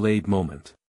this delayed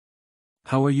moment.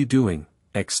 How are you doing,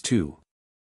 X2?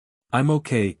 I'm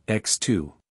okay,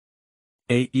 X2.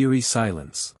 A eerie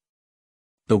silence.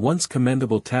 The once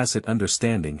commendable tacit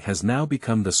understanding has now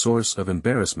become the source of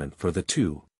embarrassment for the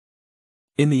two.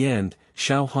 In the end,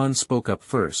 Xiao Han spoke up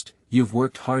first. You've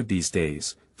worked hard these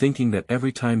days, thinking that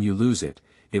every time you lose it,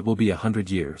 it will be 100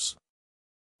 years.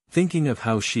 Thinking of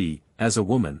how she, as a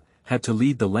woman, had to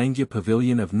lead the Langya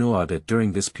Pavilion of Nuada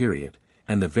during this period,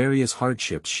 and the various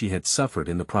hardships she had suffered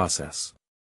in the process.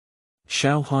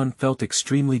 Xiao Han felt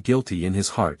extremely guilty in his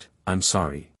heart. I'm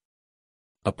sorry.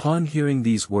 Upon hearing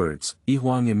these words,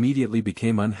 Huang immediately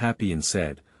became unhappy and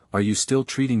said, Are you still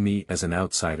treating me as an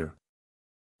outsider?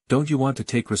 Don't you want to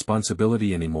take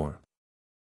responsibility anymore?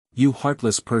 You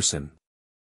heartless person.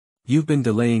 You've been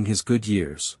delaying his good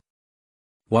years.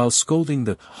 While scolding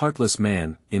the heartless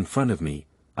man in front of me,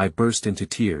 I burst into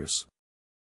tears.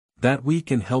 That weak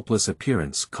and helpless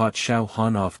appearance caught Xiao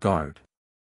Han off guard.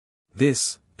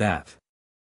 This, that.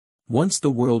 Once the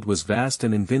world was vast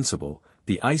and invincible,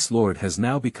 the Ice Lord has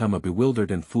now become a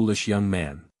bewildered and foolish young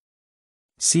man.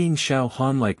 Seeing Xiao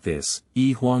Han like this,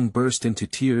 Huang burst into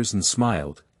tears and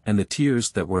smiled, and the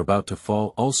tears that were about to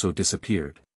fall also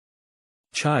disappeared.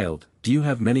 Child, do you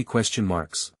have many question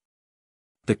marks?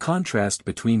 The contrast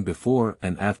between before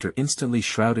and after instantly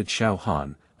shrouded Xiao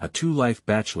Han, a two-life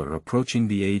bachelor approaching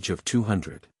the age of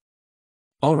 200.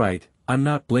 Alright, I'm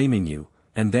not blaming you,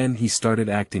 and then he started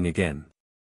acting again.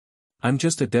 I'm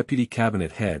just a deputy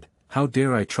cabinet head. How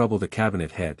dare I trouble the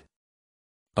cabinet head?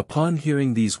 Upon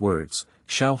hearing these words,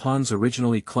 Xiao Han's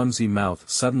originally clumsy mouth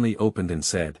suddenly opened and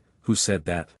said, Who said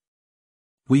that?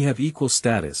 We have equal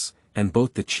status, and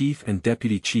both the chief and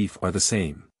deputy chief are the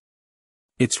same.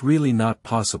 It's really not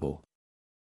possible.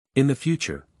 In the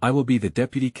future, I will be the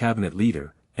deputy cabinet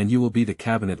leader, and you will be the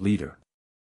cabinet leader.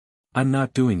 I'm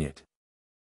not doing it.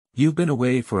 You've been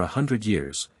away for 100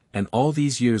 years, and all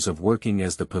these years of working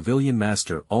as the pavilion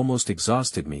master almost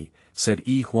exhausted me, said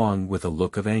Huang with a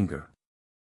look of anger.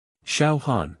 Xiao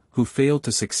Han, who failed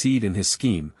to succeed in his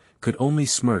scheme, could only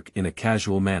smirk in a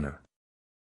casual manner.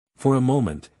 For a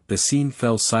moment, the scene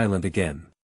fell silent again.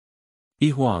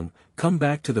 Huang, come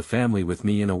back to the family with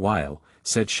me in a while,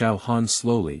 said Xiao Han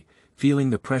slowly, feeling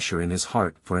the pressure in his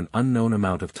heart for an unknown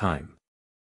amount of time.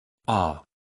 Ah!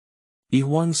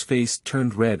 Huang's face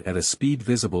turned red at a speed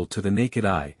visible to the naked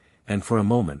eye, and for a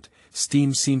moment,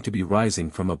 steam seemed to be rising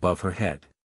from above her head.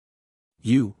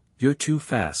 You're too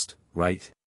fast, right?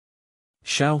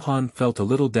 Xiao Han felt a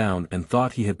little down and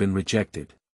thought he had been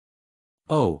rejected.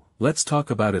 Oh, let's talk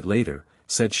about it later,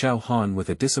 said Xiao Han with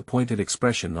a disappointed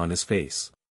expression on his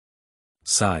face.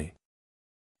 Sigh.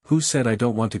 Who said I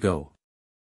don't want to go?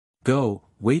 Go,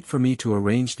 wait for me to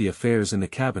arrange the affairs in the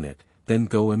cabinet, then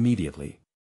go immediately.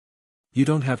 You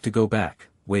don't have to go back,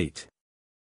 wait.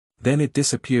 Then it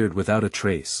disappeared without a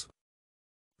trace.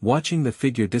 Watching the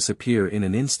figure disappear in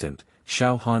an instant,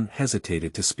 Xiao Han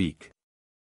hesitated to speak.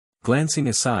 Glancing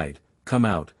aside, come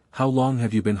out, how long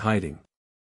have you been hiding?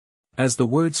 As the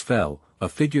words fell, a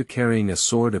figure carrying a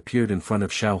sword appeared in front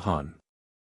of Xiao Han.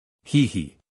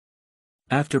 He.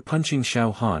 After punching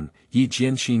Xiao Han, Yi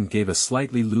Jianxin gave a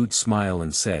slightly lewd smile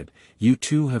and said, You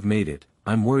two have made it,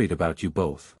 I'm worried about you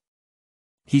both.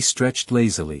 He stretched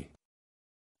lazily.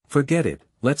 Forget it,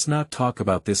 let's not talk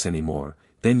about this anymore.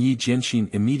 Then Yi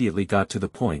Jianxin immediately got to the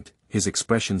point, his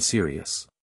expression serious.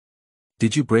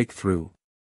 Did you break through?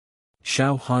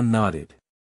 Xiao Han nodded.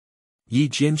 Yi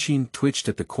Jianxin twitched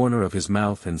at the corner of his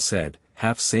mouth and said,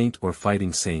 half saint or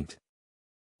fighting saint.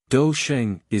 Dou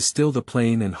Sheng is still the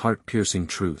plain and heart-piercing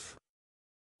truth.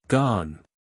 Gone.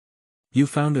 You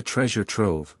found a treasure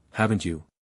trove, haven't you?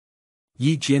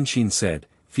 Yi Jianxin said,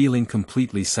 feeling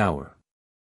completely sour.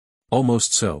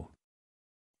 Almost so.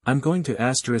 I'm going to ******.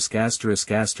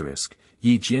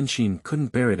 Yi Jianxin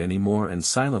couldn't bear it anymore and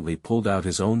silently pulled out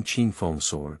his own Qingfeng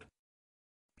sword.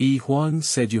 Huang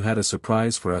said you had a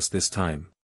surprise for us this time.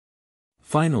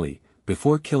 Finally,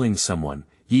 before killing someone,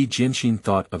 Yi Jianxin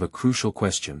thought of a crucial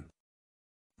question.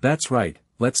 That's right,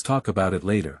 let's talk about it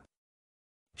later.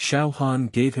 Xiao Han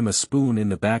gave him a spoon in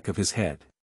the back of his head.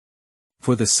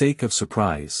 For the sake of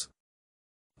surprise.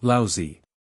 Lousy.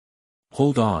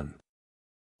 Hold on.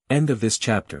 End of this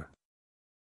chapter.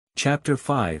 Chapter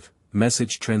 5,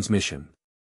 Message Transmission.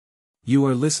 You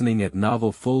are listening at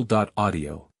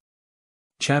novelfull.audio.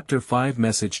 Chapter 5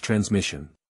 Message Transmission.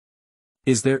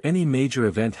 Is there any major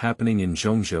event happening in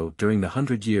Zhongzhou during the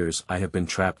 100 years I have been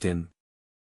trapped in?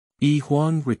 Yi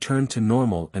Huang returned to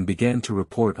normal and began to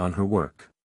report on her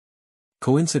work.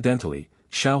 Coincidentally,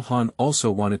 Xiao Han also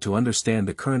wanted to understand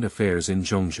the current affairs in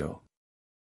Zhongzhou.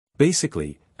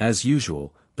 Basically, as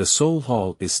usual, the Soul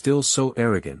Hall is still so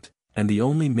arrogant, and the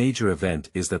only major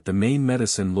event is that the main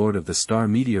medicine lord of the Star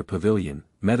Meteor Pavilion,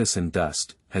 Medicine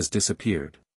Dust, has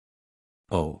disappeared.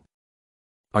 Oh.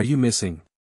 Are you missing?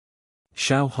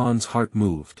 Xiao Han's heart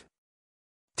moved.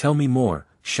 Tell me more,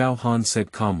 Xiao Han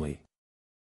said calmly.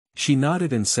 She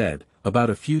nodded and said, about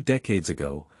a few decades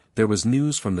ago, there was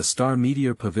news from the Star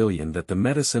Meteor Pavilion that the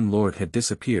Medicine Lord had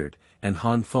disappeared, and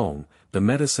Han Feng, the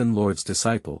Medicine Lord's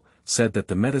disciple, said that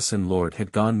the Medicine Lord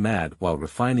had gone mad while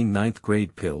refining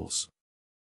 9th-grade pills.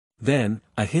 Then,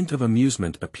 a hint of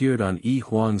amusement appeared on Yi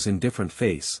Huang's indifferent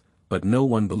face, but no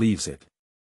one believes it.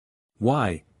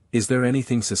 Why, is there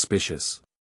anything suspicious?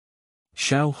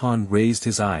 Xiao Han raised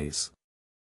his eyes.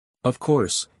 Of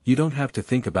course, you don't have to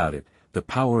think about it, the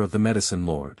power of the Medicine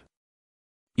Lord.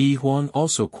 Yi Huang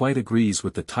also quite agrees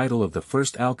with the title of the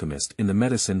first alchemist in the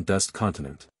Medicine Dust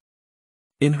continent.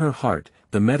 In her heart,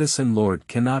 the Medicine Lord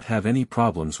cannot have any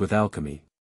problems with alchemy.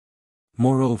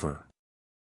 Moreover,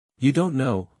 you don't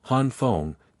know, Han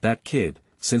Feng, that kid,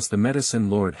 since the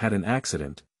Medicine Lord had an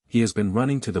accident, he has been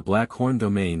running to the Black Horn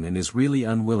domain and is really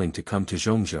unwilling to come to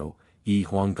Zhongzhou, Yi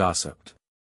Huang gossiped.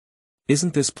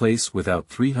 Isn't this place without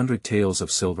 300 taels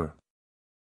of silver?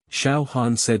 Xiao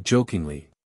Han said jokingly.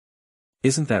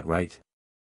 Isn't that right?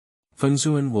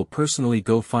 Fengzuan will personally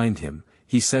go find him,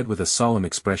 he said with a solemn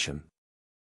expression.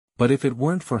 But if it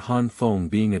weren't for Han Feng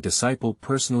being a disciple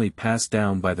personally passed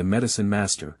down by the medicine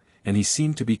master, and he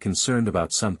seemed to be concerned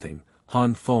about something,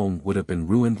 Han Feng would have been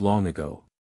ruined long ago.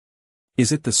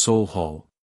 Is it the Soul Hall?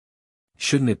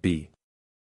 Shouldn't it be?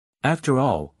 After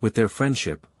all, with their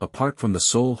friendship, apart from the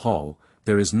Soul Hall,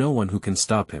 there is no one who can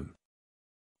stop him.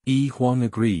 Yi Huang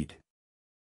agreed.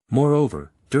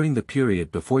 Moreover, during the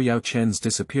period before Yao Chen's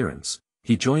disappearance,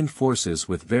 he joined forces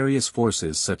with various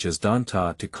forces such as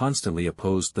Danta to constantly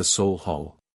oppose the Soul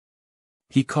Hall.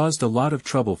 He caused a lot of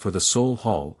trouble for the Soul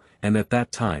Hall, and at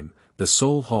that time, the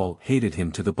Soul Hall hated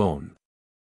him to the bone.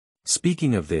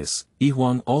 Speaking of this, Yi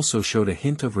Huang also showed a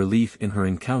hint of relief in her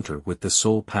encounter with the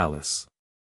Soul Palace.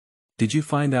 Did you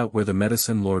find out where the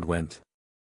Medicine Lord went?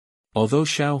 Although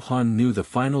Xiao Han knew the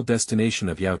final destination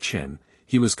of Yao Chen,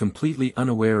 he was completely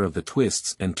unaware of the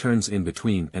twists and turns in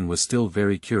between and was still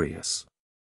very curious.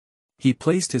 He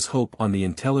placed his hope on the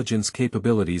intelligence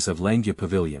capabilities of Langya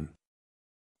Pavilion.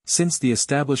 Since the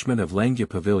establishment of Langya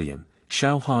Pavilion,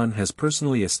 Xiao Han has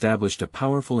personally established a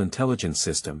powerful intelligence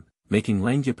system, making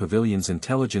Langya Pavilion's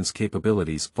intelligence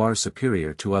capabilities far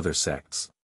superior to other sects.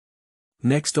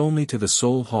 Next only to the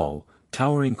Soul Hall,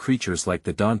 towering creatures like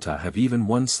the Danta have even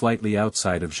won slightly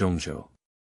outside of Zhongzhou.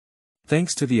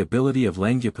 Thanks to the ability of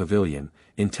Langya Pavilion,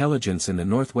 intelligence in the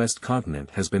northwest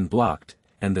continent has been blocked,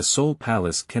 and the Soul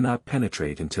Palace cannot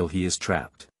penetrate until he is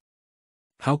trapped.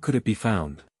 How could it be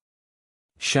found?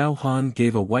 Xiao Han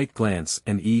gave a white glance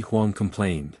and Yi Huang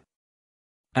complained.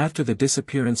 After the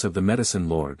disappearance of the Medicine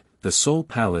Lord, the Soul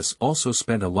Palace also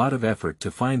spent a lot of effort to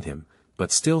find him,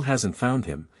 but still hasn't found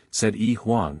him, said Yi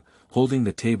Huang, holding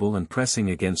the table and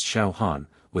pressing against Xiao Han,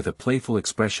 with a playful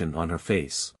expression on her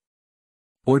face.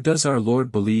 Or does our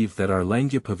Lord believe that our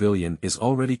Langya Pavilion is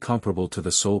already comparable to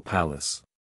the Soul Palace?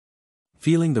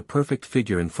 Feeling the perfect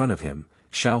figure in front of him,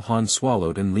 Xiao Han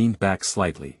swallowed and leaned back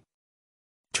slightly.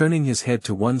 Turning his head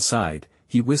to one side,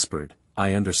 he whispered,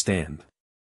 I understand.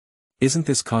 Isn't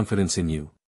this confidence in you?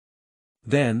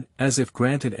 Then, as if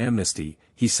granted amnesty,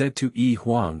 he said to Yi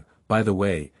Huang, by the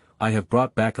way, I have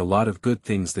brought back a lot of good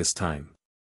things this time.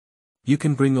 You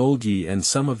can bring old Yi and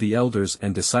some of the elders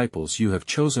and disciples you have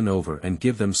chosen over and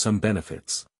give them some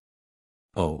benefits.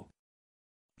 Oh.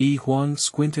 Yi Huang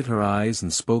squinted her eyes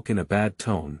and spoke in a bad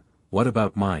tone, what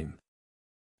about mine?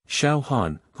 Xiao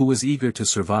Han, who was eager to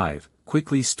survive,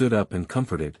 quickly stood up and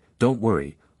comforted, don't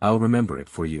worry, I'll remember it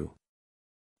for you.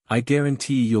 I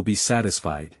guarantee you'll be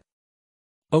satisfied.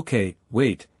 Okay,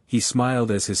 wait, he smiled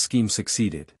as his scheme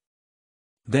succeeded.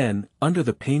 Then, under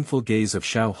the painful gaze of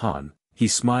Xiao Han, he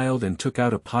smiled and took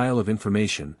out a pile of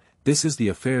information, this is the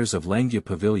affairs of Langya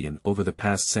Pavilion over the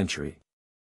past century.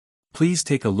 Please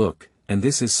take a look, and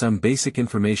this is some basic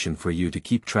information for you to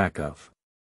keep track of.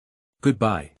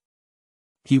 Goodbye.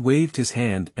 He waved his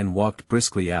hand and walked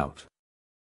briskly out.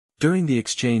 During the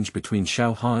exchange between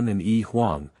Xiao Han and Yi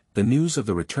Huang, the news of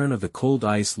the return of the Cold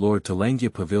Ice Lord to Langya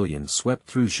Pavilion swept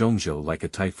through Zhongzhou like a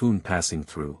typhoon passing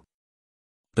through.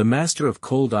 The Master of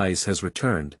Cold Ice has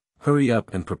returned, hurry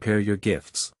up and prepare your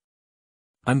gifts.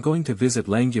 I'm going to visit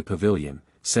Langya Pavilion,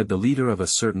 said the leader of a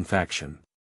certain faction.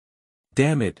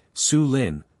 Damn it, Su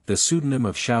Lin, the pseudonym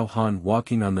of Xiao Han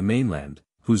walking on the mainland,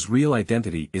 whose real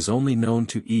identity is only known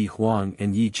to Yi Huang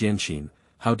and Yi Jianxin,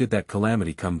 how did that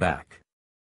calamity come back?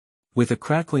 With a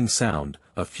crackling sound,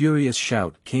 a furious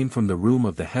shout came from the room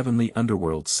of the heavenly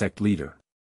underworld sect leader.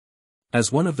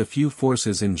 As one of the few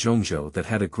forces in Zhongzhou that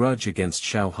had a grudge against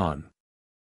Xiao Han,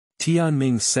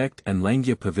 Tianming's sect and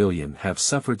Langya Pavilion have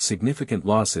suffered significant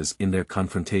losses in their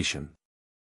confrontation.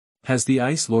 Has the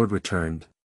Ice Lord returned?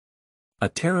 A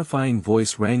terrifying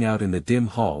voice rang out in the dim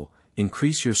hall,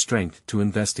 increase your strength to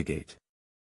investigate.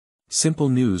 Simple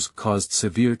news caused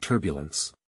severe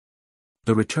turbulence.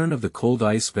 The return of the Cold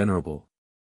Ice Venerable.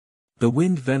 The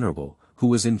Wind Venerable, who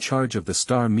was in charge of the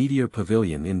Star Meteor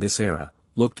Pavilion in this era,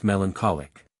 looked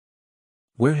melancholic.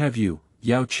 Where have you,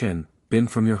 Yao Chen, been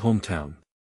from your hometown?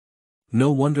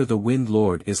 No wonder the Wind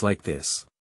Lord is like this.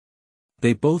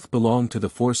 They both belong to the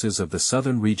forces of the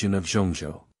southern region of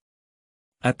Zhongzhou.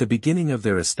 At the beginning of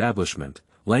their establishment,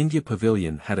 Langya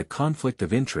Pavilion had a conflict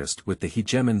of interest with the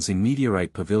hegemons in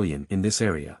Meteorite Pavilion in this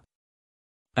area.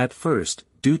 At first,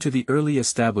 due to the early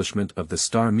establishment of the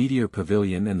Star Meteor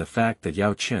Pavilion and the fact that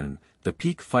Yao Chen, the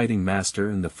peak fighting master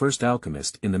and the first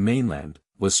alchemist in the mainland,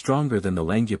 was stronger than the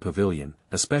Langya Pavilion,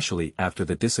 especially after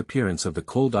the disappearance of the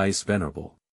Cold Ice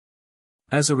Venerable.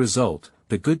 As a result,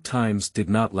 the good times did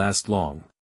not last long.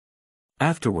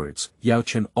 Afterwards, Yao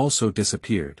Chen also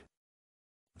disappeared.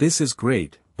 This is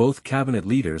great, both cabinet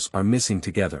leaders are missing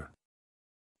together.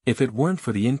 If it weren't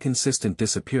for the inconsistent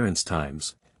disappearance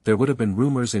times, there would have been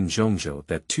rumors in Zhongzhou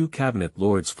that two cabinet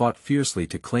lords fought fiercely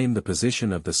to claim the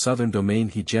position of the southern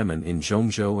domain hegemon in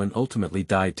Zhongzhou and ultimately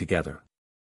died together.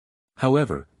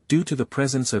 However, due to the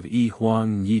presence of Yi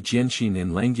Huang and Yi Jianxin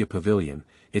in Langya Pavilion,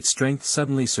 its strength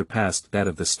suddenly surpassed that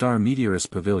of the Star Meteorist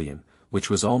Pavilion, which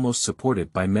was almost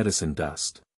supported by medicine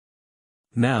dust.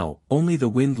 Now, only the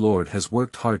Wind Lord has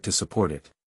worked hard to support it.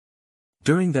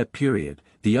 During that period,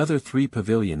 the other three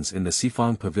pavilions in the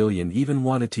Xifang Pavilion even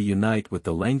wanted to unite with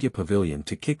the Langya Pavilion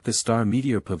to kick the Star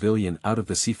Meteor Pavilion out of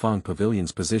the Xifang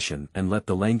Pavilion's position and let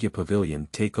the Langya Pavilion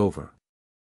take over.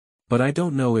 But I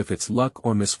don't know if it's luck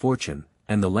or misfortune,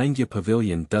 and the Langya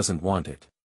Pavilion doesn't want it.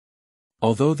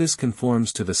 Although this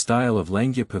conforms to the style of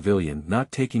Langya Pavilion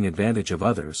not taking advantage of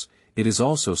others, it is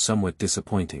also somewhat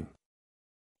disappointing.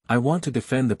 I want to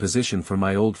defend the position for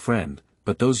my old friend,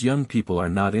 but those young people are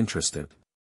not interested.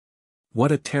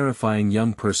 What a terrifying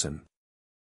young person.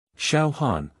 Xiao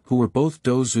Han, who were both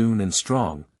Dozun and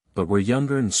strong, but were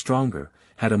younger and stronger,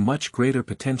 had a much greater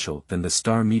potential than the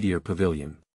Star Meteor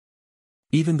Pavilion.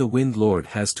 Even the Wind Lord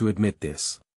has to admit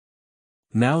this.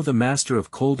 Now the Master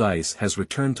of Cold Ice has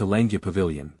returned to Langya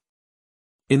Pavilion.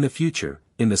 In the future,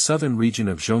 in the southern region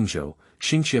of Zhongzhou,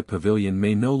 Xingxia Pavilion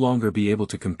may no longer be able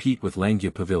to compete with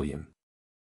Langya Pavilion.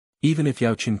 Even if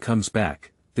Yao Chen comes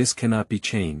back, this cannot be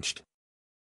changed.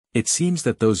 It seems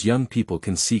that those young people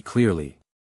can see clearly.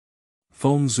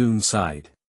 Feng Zun sighed.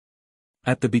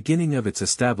 At the beginning of its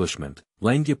establishment,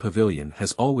 Langya Pavilion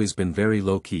has always been very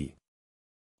low-key.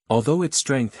 Although its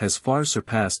strength has far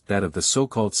surpassed that of the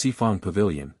so-called Xifang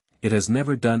Pavilion, it has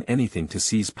never done anything to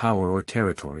seize power or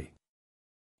territory.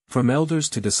 From elders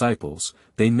to disciples,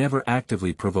 they never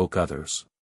actively provoke others.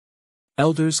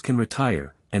 Elders can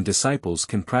retire, and disciples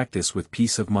can practice with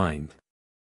peace of mind.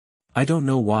 I don't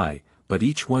know why, but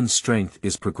each one's strength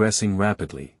is progressing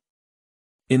rapidly.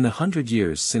 In the 100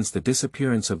 years since the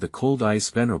disappearance of the Cold Ice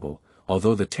Venerable,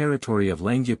 although the territory of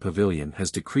Langya Pavilion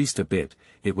has decreased a bit,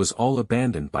 it was all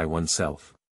abandoned by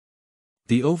oneself.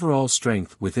 The overall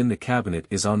strength within the cabinet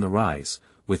is on the rise,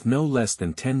 with no less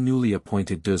than 10 newly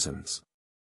appointed dozens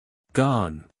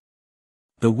gone.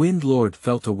 The Wind Lord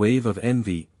felt a wave of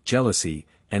envy, jealousy,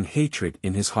 and hatred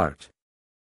in his heart.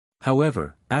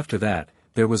 However, after that,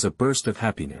 there was a burst of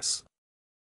happiness.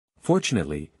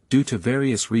 Fortunately, due to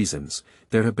various reasons,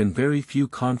 there have been very few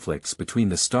conflicts between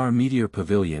the Star Meteor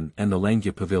Pavilion and the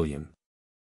Langya Pavilion.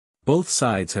 Both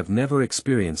sides have never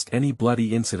experienced any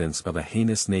bloody incidents of a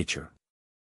heinous nature.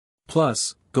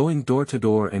 Plus, going door to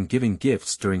door and giving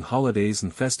gifts during holidays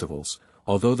and festivals,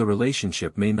 although the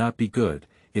relationship may not be good,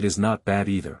 it is not bad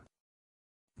either.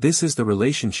 This is the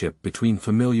relationship between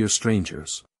familiar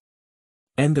strangers.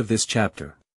 End of this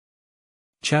chapter.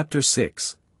 Chapter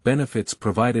 6, Benefits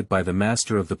provided by the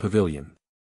Master of the Pavilion.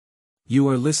 You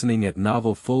are listening at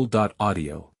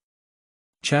novelfull.audio.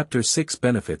 Chapter 6,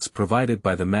 Benefits provided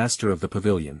by the Master of the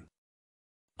Pavilion.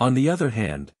 On the other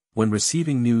hand, when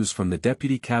receiving news from the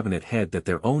deputy cabinet head that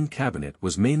their own cabinet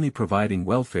was mainly providing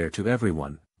welfare to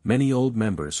everyone, many old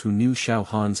members who knew Xiao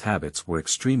Han's habits were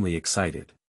extremely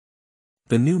excited.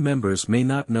 The new members may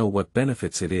not know what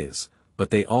benefits it is,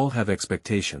 but they all have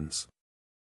expectations.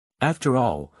 After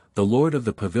all, the Lord of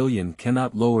the Pavilion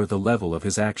cannot lower the level of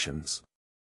his actions.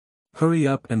 Hurry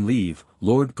up and leave,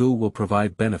 Lord Gu will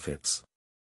provide benefits.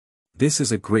 This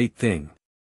is a great thing.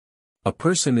 A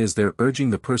person is there urging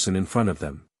the person in front of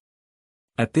them.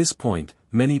 At this point,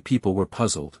 many people were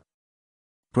puzzled.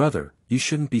 Brother, you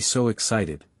shouldn't be so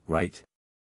excited, right?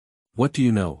 What do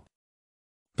you know?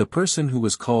 The person who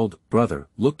was called brother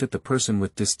looked at the person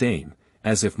with disdain,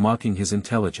 as if mocking his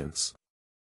intelligence.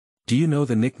 Do you know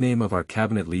the nickname of our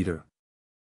cabinet leader?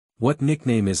 What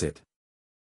nickname is it?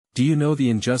 Do you know the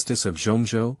injustice of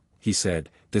Zhongzhou? He said,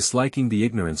 disliking the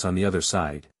ignorance on the other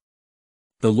side.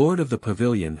 The Lord of the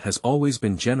Pavilion has always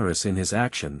been generous in his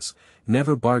actions,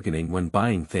 never bargaining when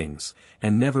buying things,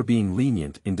 and never being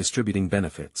lenient in distributing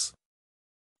benefits.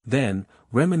 Then,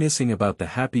 reminiscing about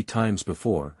the happy times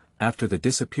before, after the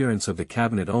disappearance of the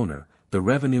cabinet owner, the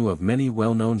revenue of many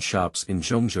well-known shops in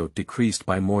Zhongzhou decreased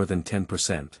by more than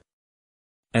 10%.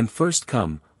 And first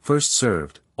come, first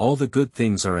served, all the good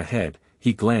things are ahead,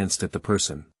 he glanced at the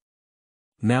person.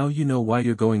 Now you know why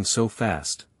you're going so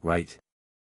fast, right?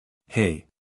 Hey!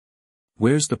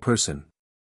 Where's the person?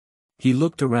 He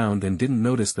looked around and didn't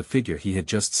notice the figure he had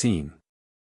just seen.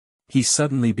 He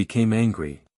suddenly became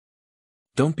angry.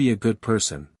 Don't be a good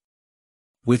person.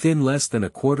 Within less than a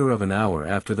quarter of an hour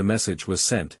after the message was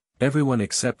sent, everyone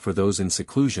except for those in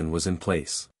seclusion was in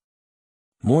place.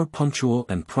 More punctual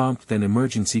and prompt than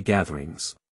emergency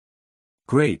gatherings.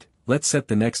 Great, let's set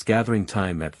the next gathering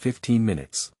time at 15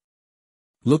 minutes.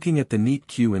 Looking at the neat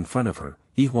queue in front of her,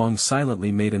 Huang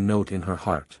silently made a note in her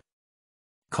heart.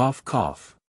 Cough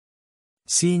cough.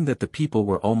 Seeing that the people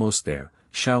were almost there,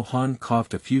 Xiao Han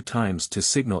coughed a few times to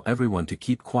signal everyone to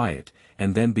keep quiet,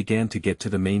 and then began to get to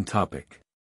the main topic.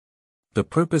 The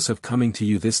purpose of coming to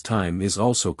you this time is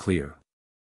also clear.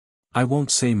 I won't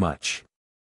say much.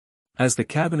 As the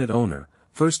cabinet owner,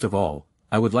 first of all,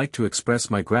 I would like to express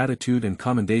my gratitude and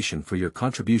commendation for your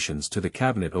contributions to the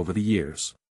cabinet over the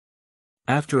years.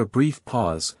 After a brief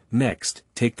pause, next,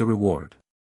 take the reward.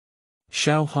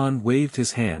 Xiao Han waved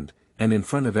his hand, and in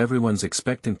front of everyone's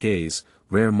expectant gaze,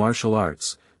 rare martial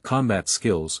arts, combat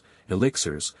skills,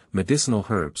 elixirs, medicinal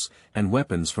herbs, and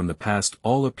weapons from the past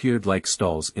all appeared like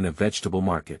stalls in a vegetable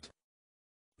market.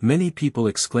 Many people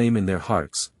exclaim in their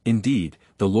hearts, indeed,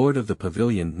 the Lord of the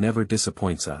Pavilion never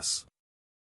disappoints us.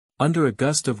 Under a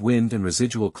gust of wind and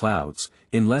residual clouds,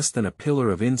 in less than a pillar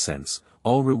of incense,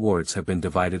 all rewards have been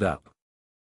divided up.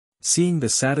 Seeing the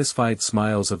satisfied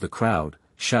smiles of the crowd,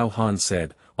 Xiao Han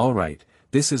said, all right,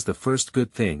 this is the first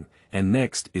good thing, and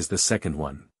next is the second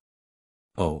one.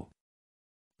 Oh.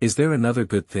 Is there another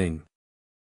good thing?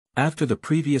 After the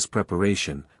previous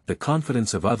preparation, the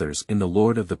confidence of others in the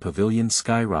Lord of the Pavilion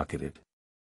skyrocketed.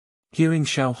 Hearing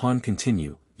Xiao Han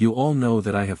continue, you all know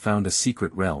that I have found a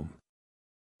secret realm.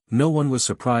 No one was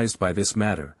surprised by this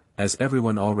matter, as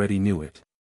everyone already knew it.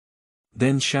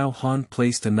 Then Xiao Han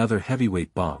placed another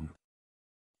heavyweight bomb.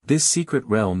 This secret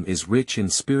realm is rich in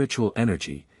spiritual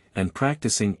energy, and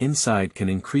practicing inside can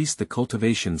increase the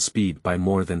cultivation speed by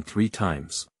more than 3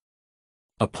 times.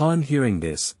 Upon hearing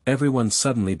this, everyone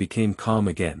suddenly became calm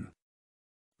again.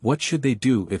 What should they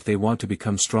do if they want to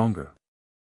become stronger?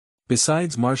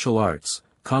 Besides martial arts,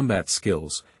 combat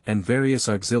skills, and various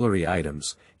auxiliary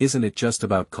items, isn't it just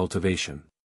about cultivation?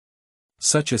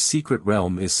 Such a secret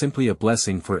realm is simply a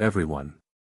blessing for everyone.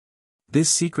 This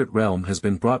secret realm has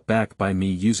been brought back by me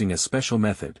using a special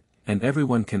method, and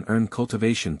everyone can earn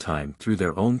cultivation time through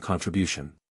their own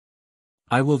contribution.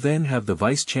 I will then have the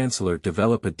Vice-Chancellor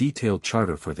develop a detailed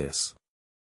charter for this.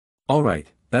 Alright,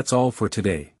 that's all for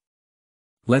today.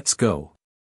 Let's go.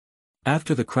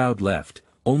 After the crowd left,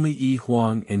 only Yi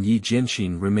Huang and Yi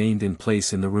Jianxin remained in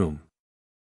place in the room.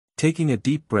 Taking a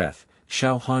deep breath,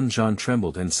 Xiao Han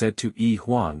trembled and said to Yi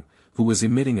Huang, who was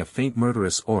emitting a faint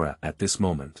murderous aura at this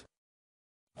moment.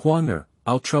 Huanger,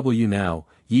 I'll trouble you now,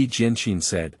 Yi Jianxin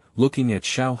said, looking at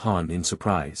Xiao Han in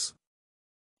surprise.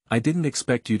 I didn't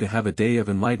expect you to have a day of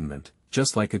enlightenment,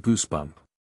 just like a goosebump.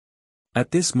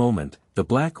 At this moment, the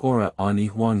black aura on Yi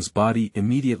Huang's body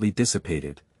immediately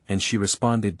dissipated, and she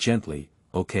responded gently,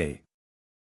 okay.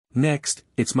 Next,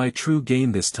 it's my true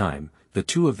gain this time. The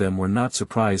two of them were not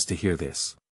surprised to hear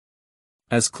this.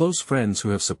 As close friends who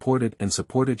have supported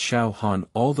Xiao Han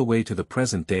all the way to the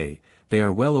present day, they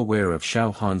are well aware of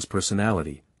Xiao Han's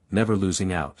personality, never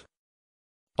losing out.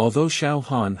 Although Xiao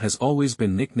Han has always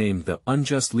been nicknamed the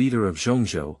unjust leader of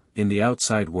Zhongzhou in the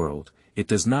outside world, it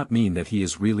does not mean that he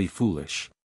is really foolish.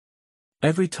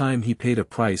 Every time he paid a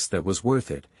price that was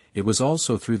worth it, it was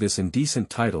also through this indecent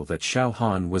title that Xiao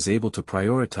Han was able to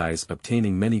prioritize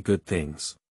obtaining many good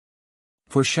things.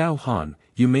 For Xiao Han,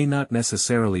 you may not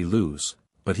necessarily lose,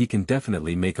 but he can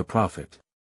definitely make a profit.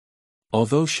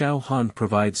 Although Xiao Han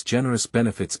provides generous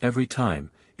benefits every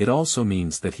time, it also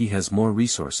means that he has more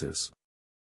resources.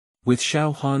 With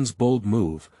Xiao Han's bold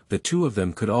move, the two of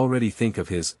them could already think of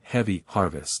his heavy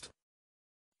harvest.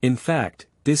 In fact,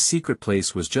 this secret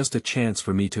place was just a chance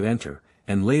for me to enter,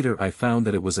 and later I found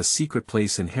that it was a secret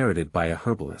place inherited by a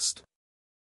herbalist.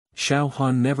 Xiao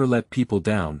Han never let people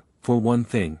down. For one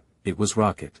thing, it was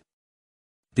rocket.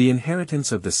 The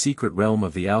inheritance of the secret realm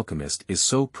of the alchemist is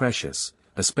so precious,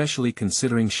 especially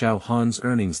considering Xiao Han's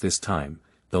earnings this time.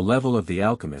 The level of the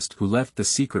alchemist who left the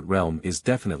secret realm is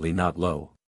definitely not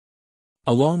low.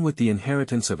 Along with the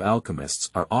inheritance of alchemists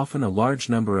are often a large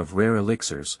number of rare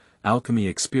elixirs, alchemy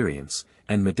experience,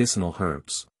 and medicinal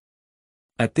herbs.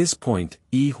 At this point,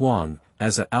 Yi Huang,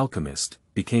 as an alchemist,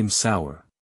 became sour.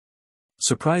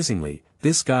 Surprisingly,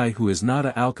 this guy who is not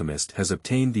an alchemist has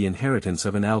obtained the inheritance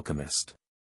of an alchemist.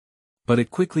 But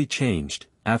it quickly changed.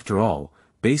 After all,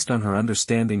 based on her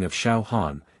understanding of Xiao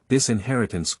Han, this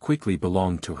inheritance quickly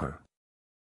belonged to her.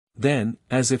 Then,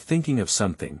 as if thinking of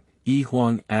something, Yi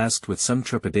Huang asked with some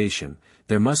trepidation,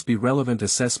 there must be relevant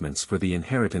assessments for the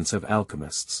inheritance of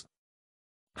alchemists.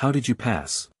 How did you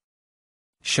pass?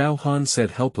 Xiao Han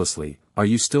said helplessly, are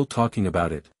you still talking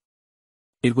about it?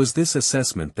 It was this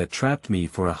assessment that trapped me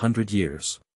for 100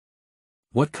 years.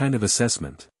 What kind of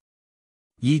assessment?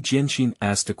 Yi Jianxin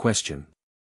asked a question.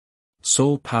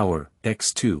 Soul Power,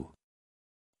 X2.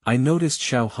 I noticed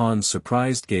Xiao Han's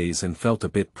surprised gaze and felt a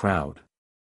bit proud.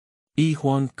 Yi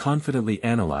Huang confidently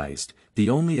analyzed, the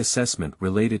only assessment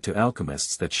related to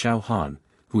alchemists that Xiao Han,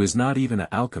 who is not even an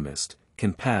alchemist,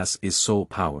 can pass is soul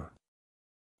power.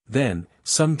 Then,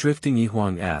 some drifting Yi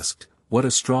Huang asked, what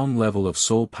a strong level of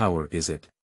soul power is it?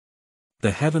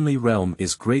 The heavenly realm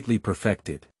is greatly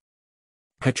perfected.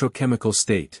 Petrochemical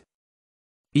state.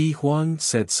 Yi Huang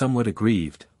said somewhat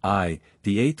aggrieved, I,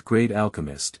 the 8th grade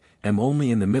alchemist, am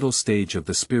only in the middle stage of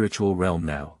the spiritual realm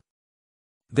now.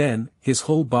 Then, his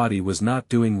whole body was not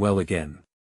doing well again.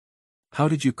 How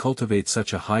did you cultivate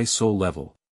such a high soul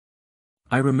level?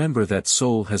 I remember that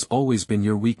soul has always been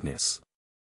your weakness.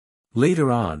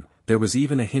 Later on, there was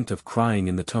even a hint of crying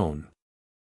in the tone.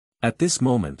 At this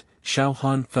moment, Xiao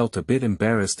Han felt a bit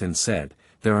embarrassed and said,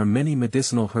 there are many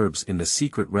medicinal herbs in the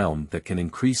secret realm that can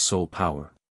increase soul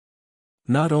power.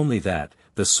 Not only that,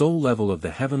 the soul level of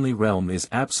the heavenly realm is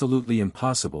absolutely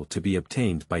impossible to be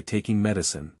obtained by taking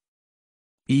medicine.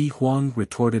 Yi Huang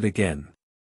retorted again.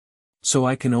 So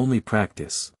I can only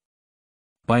practice.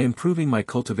 By improving my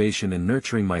cultivation and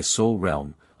nurturing my soul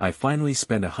realm, I finally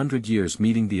spent 100 years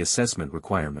meeting the assessment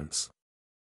requirements.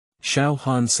 Xiao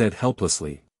Han said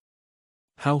helplessly.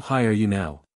 How high are you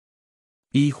now?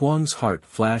 Yi Huang's heart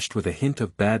flashed with a hint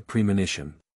of bad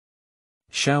premonition.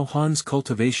 Xiao Han's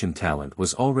cultivation talent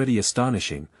was already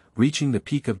astonishing, reaching the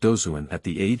peak of Dozuan at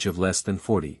the age of less than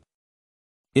 40.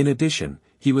 In addition,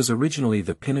 he was originally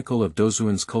the pinnacle of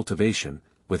Dozuan's cultivation,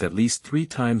 with at least 3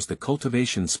 times the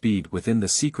cultivation speed within the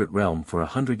secret realm for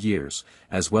 100 years,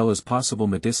 as well as possible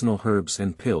medicinal herbs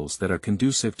and pills that are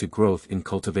conducive to growth in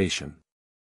cultivation.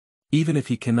 Even if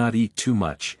he cannot eat too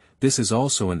much, this is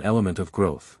also an element of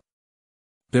growth.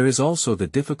 There is also the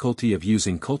difficulty of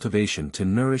using cultivation to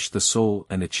nourish the soul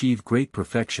and achieve great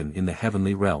perfection in the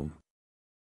heavenly realm.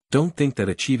 Don't think that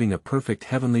achieving a perfect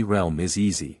heavenly realm is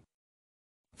easy.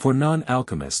 For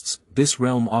non-alchemists, this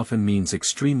realm often means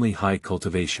extremely high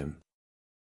cultivation.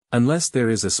 Unless there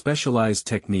is a specialized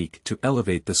technique to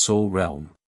elevate the soul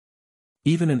realm.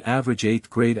 Even an average 8th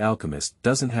grade alchemist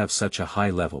doesn't have such a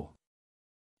high level.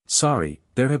 Sorry,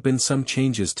 there have been some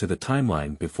changes to the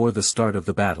timeline before the start of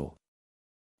the battle.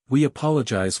 We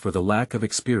apologize for the lack of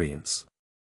experience.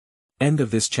 End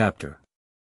of this chapter.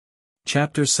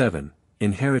 Chapter 7,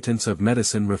 Inheritance of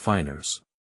Medicine Refiners.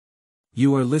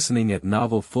 You are listening at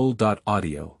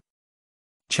novelfull.audio.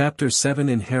 Chapter 7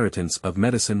 Inheritance of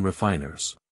Medicine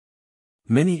Refiners.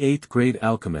 Many 8th grade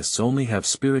alchemists only have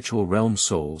spiritual realm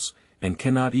souls, and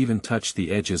cannot even touch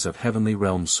the edges of heavenly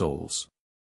realm souls.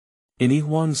 In Yi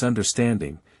Huang's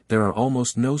understanding, there are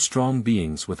almost no strong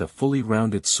beings with a fully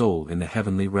rounded soul in the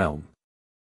heavenly realm.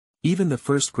 Even the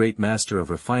first great master of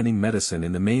refining medicine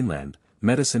in the mainland,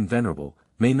 Medicine Venerable,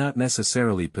 may not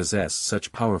necessarily possess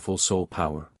such powerful soul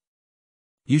power.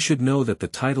 You should know that the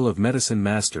title of Medicine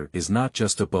Master is not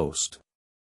just a boast.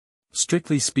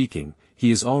 Strictly speaking,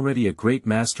 he is already a great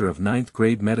master of 9th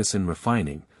grade medicine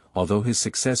refining, although his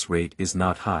success rate is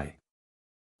not high.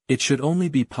 It should only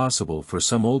be possible for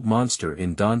some old monster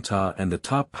in Danta and the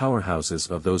top powerhouses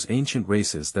of those ancient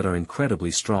races that are incredibly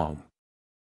strong.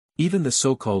 Even the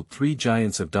so-called three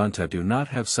giants of Danta do not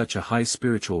have such a high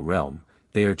spiritual realm,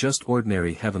 they are just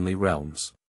ordinary heavenly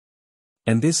realms.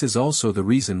 And this is also the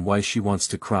reason why she wants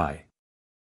to cry.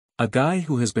 A guy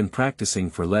who has been practicing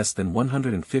for less than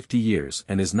 150 years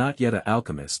and is not yet an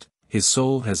alchemist, his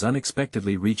soul has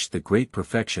unexpectedly reached the great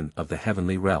perfection of the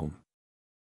heavenly realm.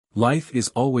 Life is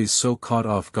always so caught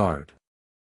off guard.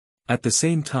 At the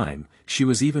same time, she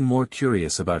was even more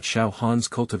curious about Xiao Han's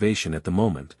cultivation at the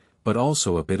moment, but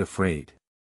also a bit afraid.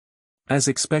 As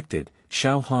expected,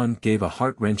 Xiao Han gave a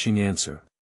heart-wrenching answer.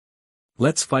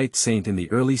 Let's fight Saint in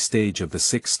the early stage of the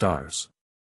 6 stars.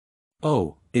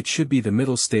 Oh, it should be the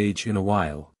middle stage in a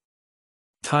while.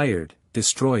 Tired,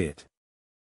 destroy it.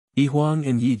 Yi Huang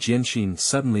and Yi Jianxin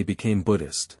suddenly became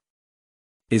Buddhist.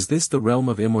 Is this the realm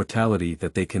of immortality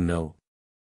that they can know?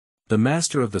 The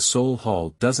master of the Soul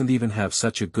Hall doesn't even have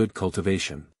such a good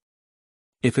cultivation.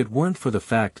 If it weren't for the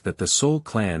fact that the Soul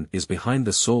Clan is behind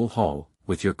the Soul Hall,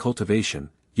 with your cultivation,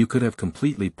 you could have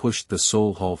completely pushed the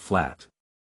Soul Hall flat.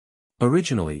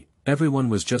 Originally, everyone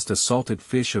was just a salted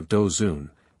fish of Do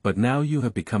Zun, but now you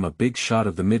have become a big shot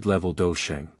of the mid-level Do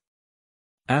Sheng.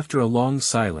 After a long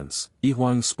silence, Yi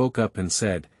Huang spoke up and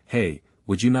said, "Hey,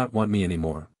 would you not want me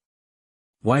anymore?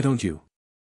 Why don't you?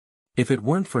 If it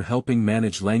weren't for helping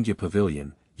manage Langya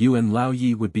Pavilion, you and Lao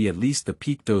Yi would be at least the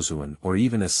peak Dozuan or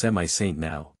even a semi-saint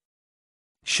now."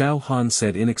 Xiao Han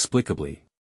said inexplicably.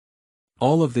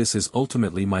 All of this is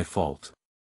ultimately my fault.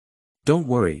 Don't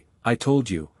worry, I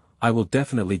told you, I will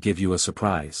definitely give you a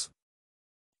surprise.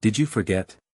 Did you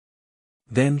forget?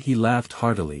 Then he laughed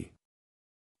heartily.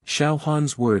 Xiao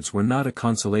Han's words were not a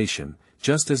consolation,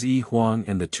 just as Yi Huang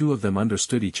and the two of them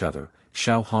understood each other,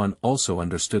 Xiao Han also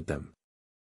understood them.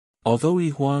 Although Yi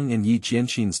Huang and Yi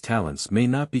Jianxin's talents may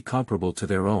not be comparable to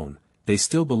their own, they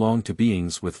still belong to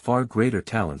beings with far greater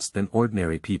talents than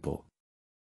ordinary people.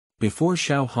 Before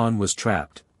Xiao Han was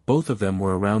trapped, both of them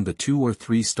were around the 2 or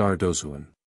 3 star Dozuan.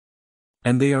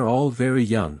 And they are all very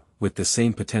young, with the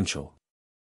same potential.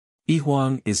 Yi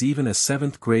Huang is even a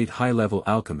 7th grade high-level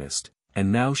alchemist, and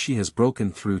now she has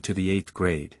broken through to the 8th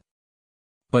grade.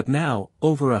 But now,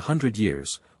 over 100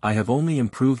 years, I have only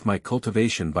improved my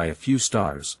cultivation by a few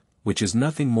stars, which is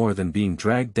nothing more than being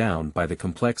dragged down by the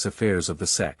complex affairs of the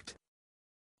sect.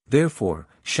 Therefore,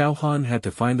 Xiao Han had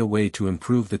to find a way to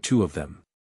improve the two of them.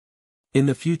 In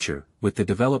the future, with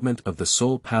the development of the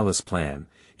Soul Palace plan,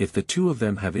 if the two of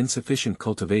them have insufficient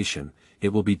cultivation, it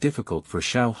will be difficult for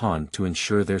Xiao Han to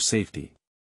ensure their safety.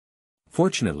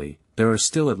 Fortunately, there are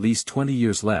still at least 20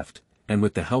 years left, and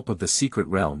with the help of the secret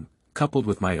realm, coupled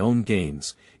with my own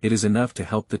gains, it is enough to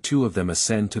help the two of them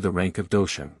ascend to the rank of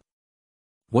Dosheng.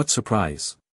 What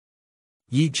surprise!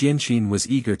 Yi Jianxin was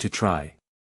eager to try.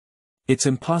 It's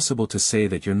impossible to say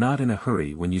that you're not in a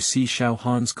hurry when you see Xiao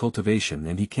Han's cultivation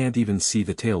and he can't even see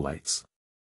the taillights.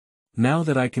 Now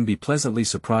that I can be pleasantly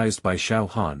surprised by Xiao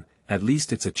Han, at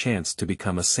least it's a chance to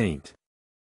become a saint.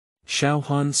 Xiao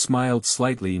Han smiled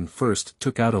slightly and first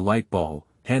took out a light ball,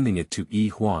 handing it to Yi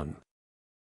Huang.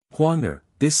 Huang'er,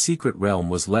 this secret realm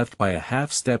was left by a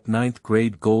half-step 9th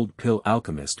grade gold pill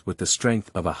alchemist with the strength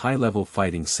of a high-level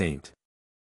fighting saint.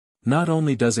 Not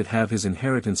only does it have his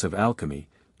inheritance of alchemy,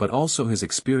 but also his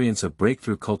experience of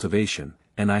breakthrough cultivation,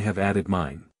 and I have added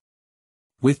mine.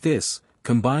 With this,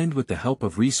 combined with the help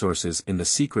of resources in the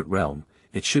secret realm,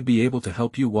 it should be able to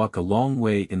help you walk a long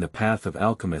way in the path of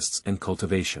alchemists and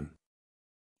cultivation.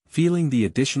 Feeling the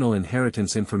additional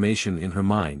inheritance information in her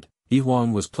mind, Yi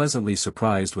Huang was pleasantly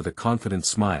surprised with a confident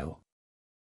smile.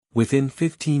 Within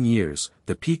 15 years,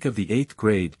 the peak of the 8th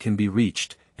grade can be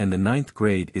reached, and the 9th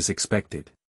grade is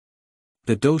expected.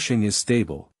 The Dosheng is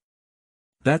stable.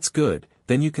 That's good,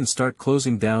 then you can start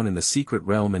closing down in the secret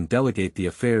realm and delegate the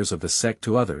affairs of the sect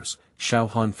to others, Xiao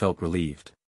Han felt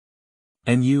relieved.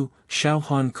 And you, Xiao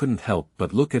Han couldn't help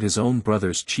but look at his own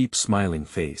brother's cheap smiling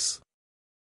face.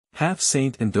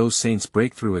 Half-saint and Do-saint's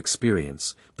breakthrough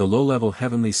experience, the low-level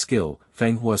heavenly skill,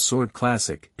 Fanghua sword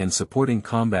classic and supporting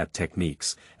combat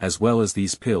techniques, as well as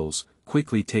these pills,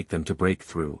 quickly take them to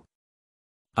breakthrough.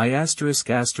 Are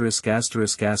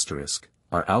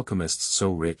alchemists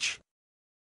so rich?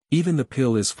 Even the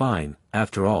pill is fine,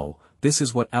 after all, this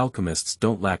is what alchemists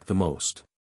don't lack the most.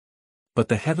 But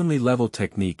the heavenly level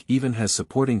technique even has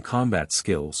supporting combat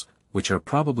skills, which are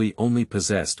probably only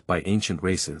possessed by ancient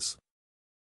races.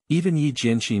 Even Yi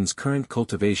Jianxin's current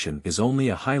cultivation is only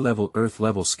a high-level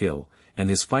earth-level skill, and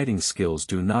his fighting skills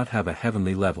do not have a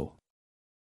heavenly level.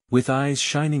 With eyes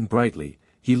shining brightly,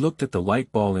 he looked at the light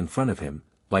ball in front of him,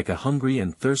 like a hungry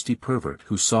and thirsty pervert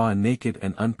who saw a naked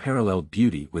and unparalleled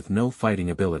beauty with no fighting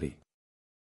ability.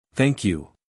 "Thank you."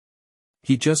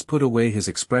 He just put away his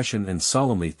expression and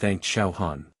solemnly thanked Xiao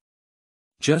Han.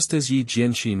 Just as Yi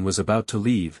Jianxin was about to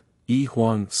leave, Yi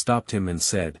Huang stopped him and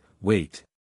said, "Wait.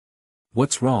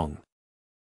 What's wrong?"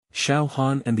 Xiao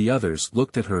Han and the others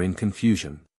looked at her in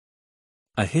confusion.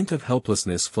 A hint of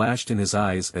helplessness flashed in his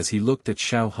eyes as he looked at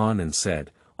Xiao Han and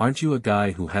said, "Aren't you a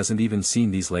guy who hasn't even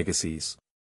seen these legacies?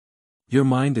 Your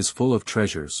mind is full of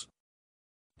treasures."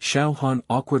 Xiao Han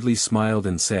awkwardly smiled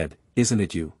and said, "Isn't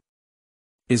it you?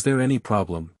 Is there any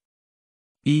problem?"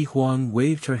 Yi Huang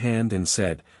waved her hand and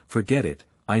said, "Forget it,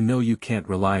 I know you can't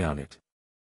rely on it."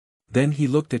 Then he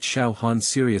looked at Xiao Han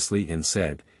seriously and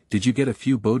said, "Did you get a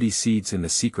few Bodhi seeds in the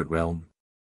secret realm?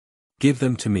 Give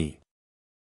them to me."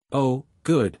 "Oh,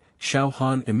 good." Xiao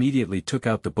Han immediately took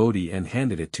out the Bodhi and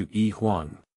handed it to Yi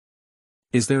Huang.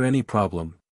 "Is there any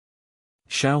problem?"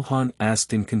 Xiao Han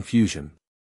asked in confusion.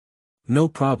 "No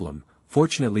problem,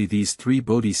 fortunately these 3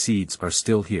 Bodhi seeds are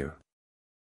still here.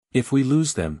 If we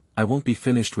lose them, I won't be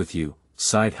finished with you,"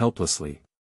 sighed helplessly.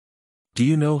 "Do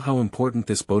you know how important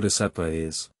this bodhisattva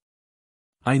is?"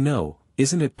 "I know.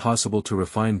 Isn't it possible to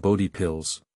refine Bodhi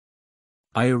pills?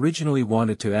 I originally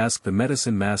wanted to ask the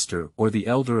medicine master or the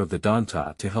elder of the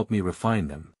Danta to help me refine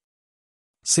them.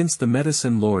 Since the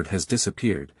medicine lord has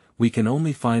disappeared, we can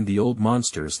only find the old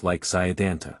monsters like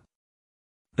Xiaodanta.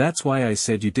 That's why I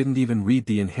said you didn't even read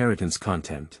the inheritance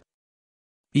content."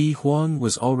 Yi Huang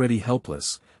was already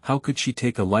helpless. How could she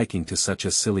take a liking to such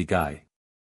a silly guy?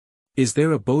 "Is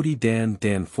there a Bodhi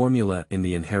Dan formula in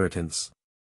the inheritance?"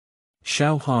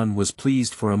 Xiao Han was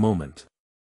pleased for a moment.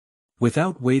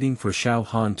 Without waiting for Xiao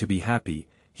Han to be happy,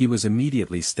 he was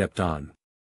immediately stepped on.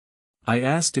 "I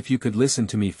asked if you could listen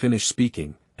to me finish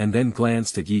speaking," and then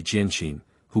glanced at Yi Jianxin,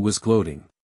 who was gloating.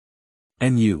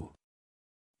 "And you?"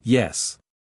 "Yes.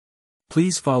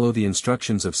 Please follow the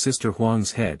instructions of Sister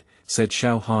Huang's head," said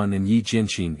Xiao Han and Yi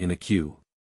Jianxin in a queue.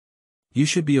 "You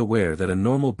should be aware that a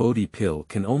normal Bodhi pill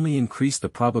can only increase the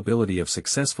probability of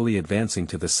successfully advancing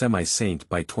to the semi-saint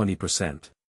by 20%.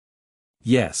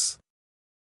 Yes.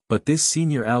 But this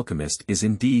senior alchemist is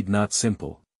indeed not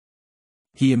simple.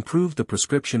 He improved the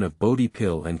prescription of Bodhi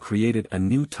pill and created a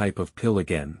new type of pill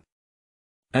again."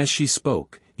 As she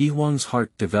spoke, Yi Huang's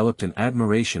heart developed an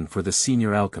admiration for the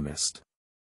senior alchemist.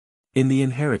 In the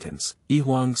inheritance, Yi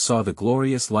Huang saw the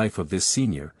glorious life of this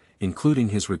senior, including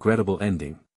his regrettable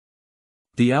ending.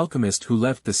 The alchemist who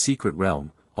left the secret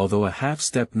realm, although a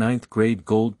half-step 9th grade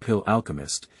gold pill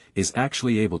alchemist, is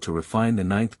actually able to refine the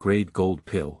 9th grade gold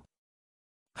pill.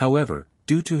 However,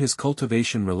 due to his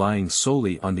cultivation relying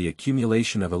solely on the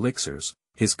accumulation of elixirs,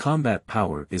 his combat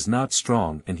power is not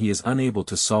strong and he is unable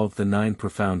to solve the 9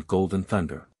 profound golden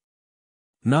thunder.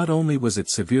 Not only was it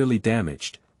severely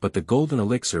damaged, but the golden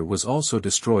elixir was also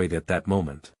destroyed at that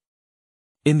moment.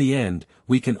 In the end,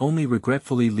 we can only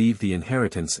regretfully leave the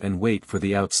inheritance and wait for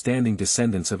the outstanding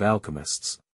descendants of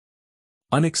alchemists.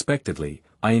 Unexpectedly,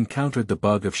 I encountered the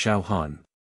bug of Xiao Han.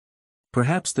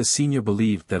 Perhaps the senior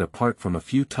believed that apart from a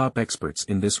few top experts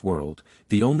in this world,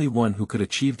 the only one who could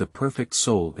achieve the perfect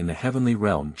soul in the heavenly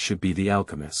realm should be the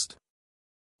alchemist.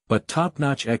 But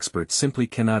top-notch experts simply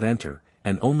cannot enter,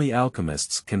 and only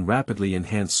alchemists can rapidly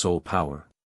enhance soul power.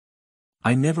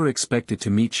 I never expected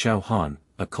to meet Xiao Han,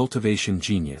 a cultivation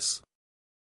genius.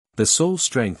 The soul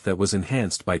strength that was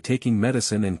enhanced by taking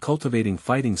medicine and cultivating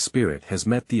fighting spirit has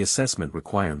met the assessment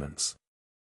requirements.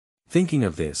 Thinking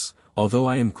of this, although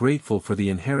I am grateful for the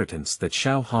inheritance that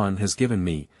Xiao Han has given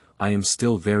me, I am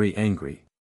still very angry.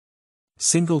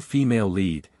 Single female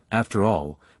lead, after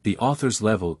all, the author's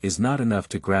level is not enough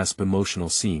to grasp emotional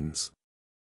scenes.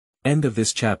 End of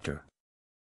this chapter.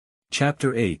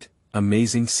 Chapter 8,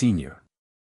 Amazing Senior.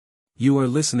 You are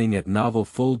listening at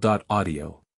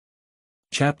novelfull.audio.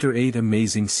 Chapter 8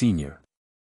 Amazing Senior.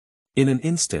 In an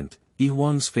instant, Yi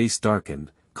Huang's face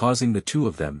darkened, causing the two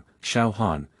of them, Xiao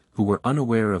Han, who were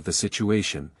unaware of the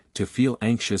situation, to feel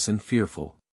anxious and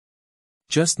fearful.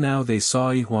 Just now they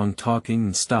saw Yi Huang talking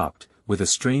and stopped, with a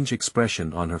strange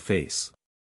expression on her face.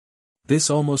 This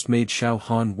almost made Xiao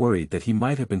Han worried that he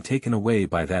might have been taken away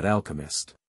by that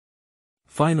alchemist.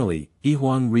 Finally, Yi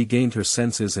Huang regained her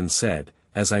senses and said,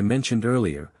 "As I mentioned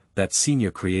earlier, that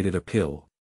senior created a pill.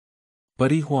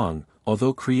 But Yi Huang,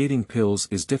 although creating pills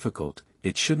is difficult,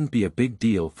 it shouldn't be a big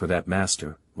deal for that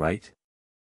master, right?"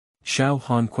 Xiao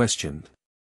Han questioned.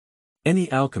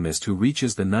 Any alchemist who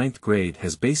reaches the 9th grade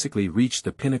has basically reached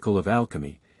the pinnacle of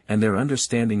alchemy, and their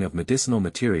understanding of medicinal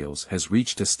materials has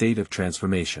reached a state of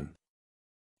transformation.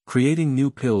 Creating new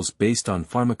pills based on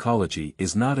pharmacology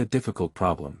is not a difficult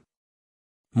problem.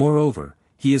 Moreover,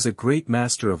 He is a great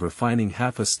master of refining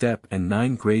half a step and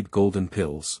 9 grade golden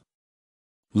pills.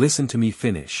 Listen to me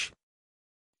finish.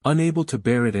 Unable to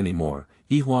bear it anymore,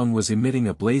 Huang was emitting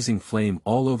a blazing flame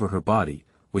all over her body,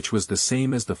 which was the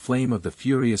same as the flame of the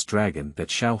furious dragon that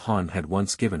Xiao Han had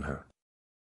once given her.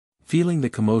 Feeling the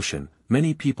commotion,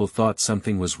 many people thought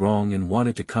something was wrong and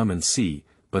wanted to come and see,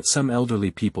 but some elderly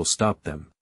people stopped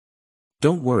them.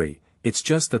 Don't worry, it's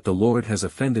just that the Lord has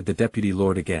offended the Deputy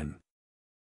Lord again.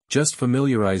 Just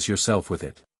familiarize yourself with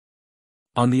it.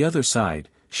 On the other side,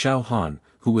 Xiao Han,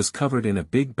 who was covered in a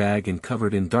big bag and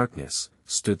covered in darkness,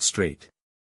 stood straight.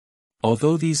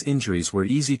 Although these injuries were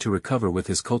easy to recover with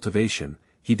his cultivation,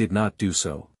 he did not do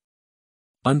so.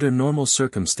 Under normal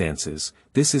circumstances,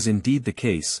 this is indeed the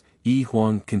case,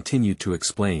 Huang continued to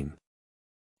explain.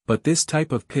 But this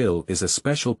type of pill is a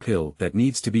special pill that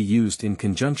needs to be used in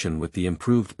conjunction with the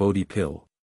improved Bodhi pill.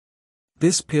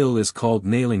 This pill is called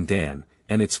Nailing Dan,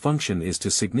 and its function is to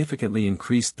significantly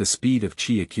increase the speed of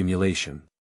qi accumulation.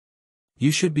 You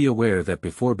should be aware that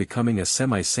before becoming a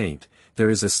semi-saint, there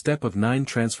is a step of 9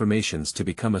 transformations to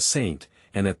become a saint,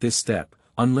 and at this step,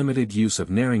 unlimited use of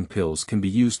Naring pills can be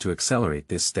used to accelerate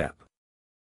this step.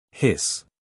 Hiss.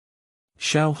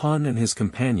 Xiao Han and his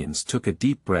companions took a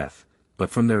deep breath, but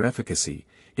from their efficacy,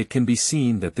 it can be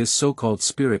seen that this so-called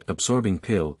spirit-absorbing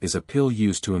pill is a pill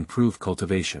used to improve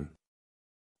cultivation.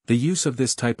 The use of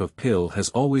this type of pill has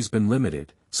always been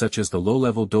limited, such as the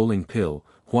low-level Doling pill,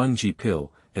 Huangji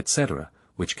pill, etc.,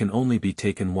 which can only be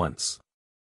taken once.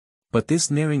 But this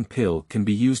Naring pill can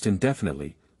be used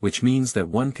indefinitely, which means that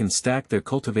one can stack their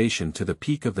cultivation to the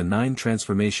peak of the 9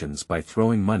 transformations by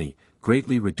throwing money,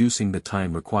 greatly reducing the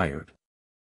time required.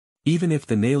 Even if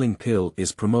the Nailing pill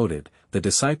is promoted, the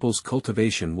disciples'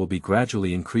 cultivation will be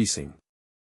gradually increasing.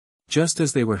 Just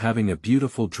as they were having a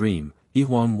beautiful dream,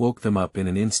 Huang woke them up in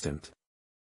an instant.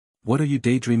 What are you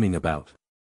daydreaming about?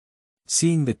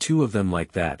 Seeing the two of them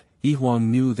like that,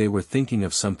 Huang knew they were thinking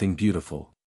of something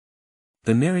beautiful.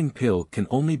 The Naring pill can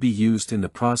only be used in the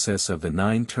process of the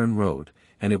 9-turn road,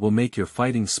 and it will make your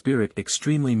fighting spirit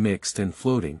extremely mixed and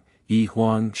floating.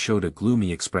 Huang showed a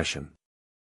gloomy expression.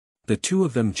 The two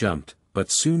of them jumped,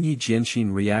 but soon Yi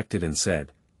Jianxin reacted and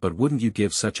said, "But wouldn't you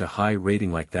give such a high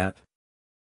rating like that?"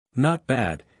 "Not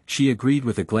bad," she agreed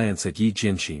with a glance at Yi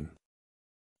Jianxin.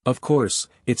 "Of course,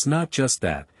 it's not just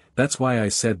that, that's why I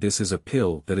said this is a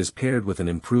pill that is paired with an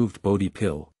improved Bodhi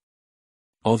pill.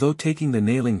 Although taking the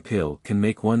Nailing pill can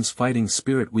make one's fighting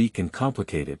spirit weak and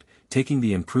complicated, taking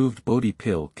the improved Bodhi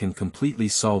pill can completely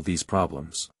solve these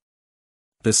problems.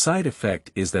 The side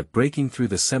effect is that breaking through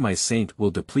the semi-saint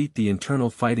will deplete the internal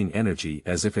fighting energy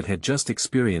as if it had just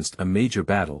experienced a major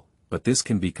battle, but this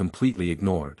can be completely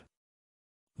ignored.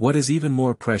 What is even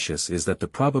more precious is that the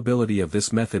probability of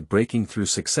this method breaking through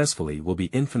successfully will be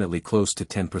infinitely close to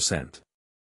 10%.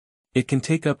 It can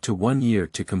take up to 1 year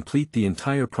to complete the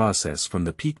entire process from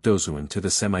the peak dozuan to the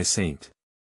semi-saint."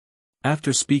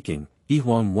 After speaking,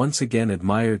 Huang once again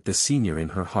admired the senior in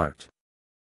her heart.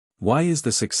 Why is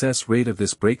the success rate of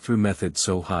this breakthrough method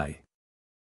so high?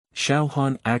 Xiao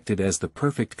Han acted as the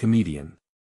perfect comedian.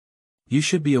 You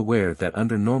should be aware that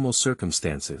under normal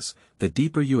circumstances, the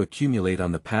deeper you accumulate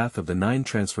on the path of the 9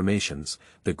 transformations,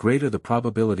 the greater the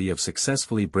probability of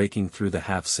successfully breaking through the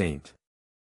half-saint.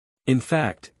 In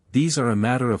fact, these are a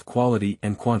matter of quality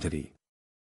and quantity.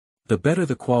 The better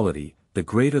the quality, the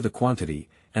greater the quantity,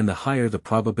 and the higher the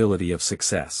probability of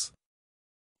success.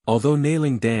 Although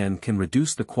Nailing Dan can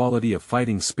reduce the quality of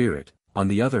fighting spirit, on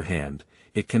the other hand,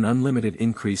 it can unlimited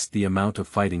increase the amount of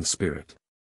fighting spirit.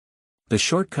 The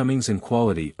shortcomings in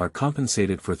quality are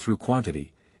compensated for through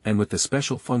quantity, and with the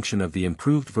special function of the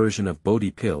improved version of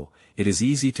Bodhi pill, it is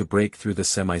easy to break through the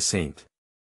semi-saint.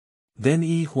 Then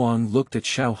Huang looked at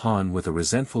Xiao Han with a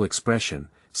resentful expression,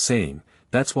 saying,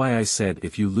 "That's why I said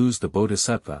if you lose the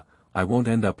Bodhisattva, I won't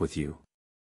end up with you."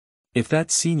 If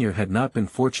that senior had not been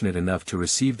fortunate enough to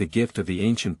receive the gift of the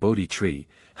ancient Bodhi tree,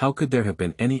 how could there have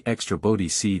been any extra Bodhi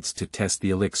seeds to test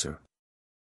the elixir?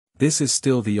 This is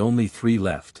still the only 3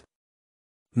 left.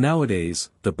 Nowadays,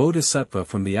 the Bodhisattva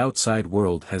from the outside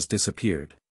world has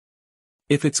disappeared.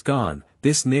 If it's gone,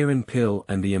 this Nairing pill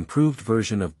and the improved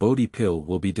version of Bodhi pill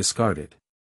will be discarded.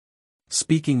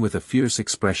 Speaking with a fierce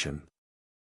expression.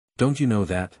 Don't you know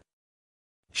that?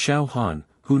 Xiao Han,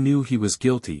 who knew he was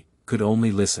guilty, could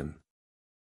only listen.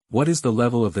 What is the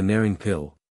level of the Nairing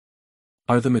pill?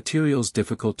 Are the materials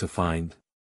difficult to find?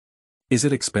 Is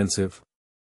it expensive?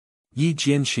 Yi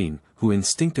Jianxin, who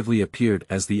instinctively appeared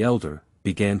as the elder,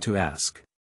 began to ask.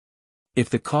 If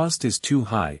the cost is too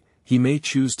high, he may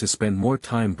choose to spend more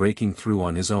time breaking through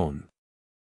on his own.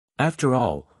 After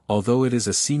all, although it is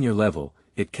a senior level,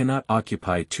 it cannot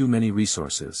occupy too many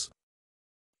resources.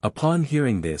 Upon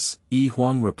hearing this, Yi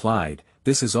Huang replied,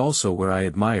 "This is also where I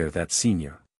admire that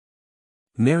senior.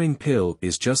 Naring pill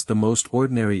is just the most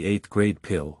ordinary 8th grade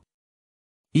pill.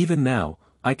 Even now,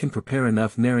 I can prepare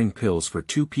enough naring pills for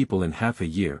 2 people in half a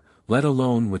year, let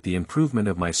alone with the improvement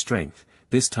of my strength,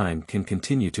 this time can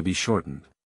continue to be shortened.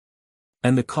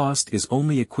 And the cost is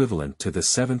only equivalent to the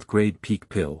 7th grade peak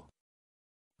pill.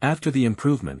 After the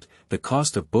improvement, the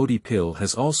cost of Bodhi pill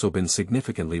has also been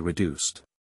significantly reduced.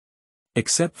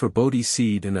 Except for Bodhi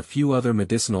seed and a few other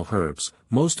medicinal herbs,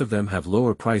 most of them have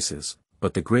lower prices,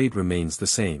 but the grade remains the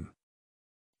same.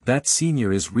 That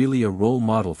senior is really a role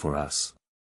model for us."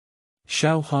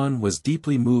 Xiao Han was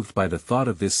deeply moved by the thought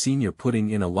of this senior putting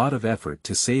in a lot of effort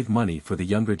to save money for the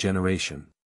younger generation.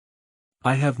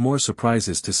 "I have more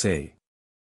surprises to say."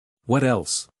 "What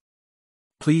else?"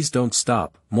 "Please don't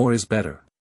stop, more is better.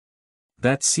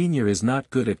 That senior is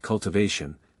not good at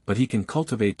cultivation, but he can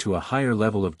cultivate to a higher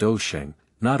level of Dosheng,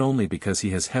 not only because he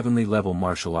has heavenly level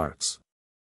martial arts.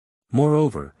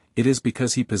 Moreover, it is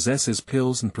because he possesses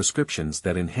pills and prescriptions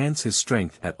that enhance his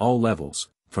strength at all levels,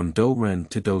 from Do Ren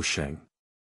to Dosheng.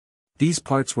 These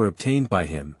parts were obtained by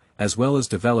him, as well as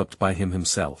developed by him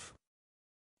himself.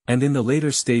 And in the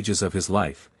later stages of his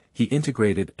life, he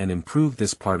integrated and improved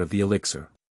this part of the elixir.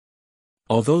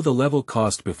 Although the level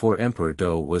cost before Emperor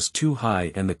Do was too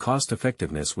high and the cost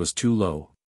effectiveness was too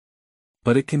low.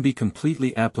 But it can be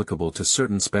completely applicable to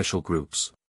certain special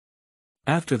groups.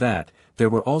 After that, there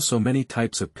were also many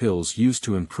types of pills used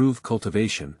to improve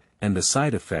cultivation, and the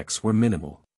side effects were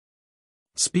minimal.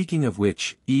 Speaking of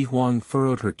which, Yi Huang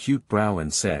furrowed her cute brow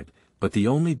and said, "But the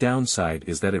only downside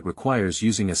is that it requires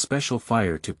using a special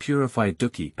fire to purify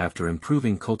Duki after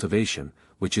improving cultivation,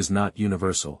 which is not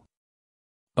universal.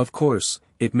 Of course,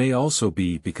 it may also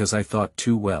be because I thought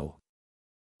too well."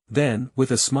 Then, with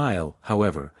a smile,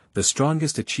 however, the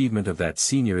strongest achievement of that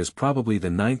senior is probably the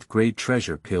 9th grade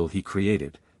treasure pill he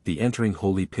created, the entering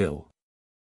holy pill.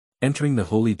 Entering the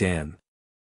holy Dan.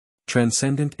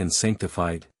 Transcendent and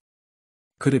sanctified.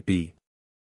 Could it be?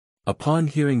 Upon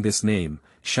hearing this name,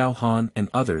 Xiao Han and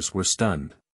others were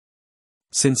stunned.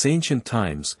 Since ancient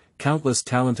times, countless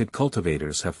talented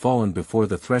cultivators have fallen before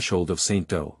the threshold of Saint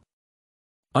Do.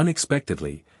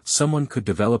 Unexpectedly, someone could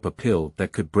develop a pill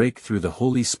that could break through the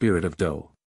Holy Spirit of Do.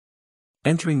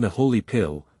 Entering the Holy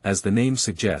Pill, as the name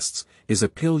suggests, is a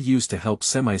pill used to help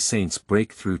semi-saints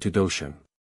break through to Dosheng.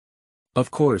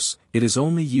 Of course, it is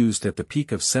only used at the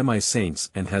peak of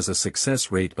semi-saints and has a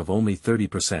success rate of only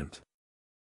 30%.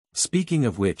 Speaking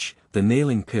of which, the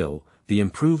Nailing Pill, the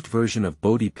improved version of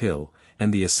Bodhi Pill,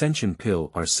 and the Ascension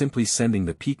Pill are simply sending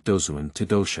the peak Dozuan to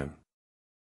Dosheng.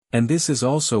 And this is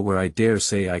also where I dare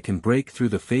say I can break through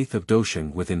the faith of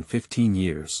Dosheng within 15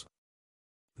 years.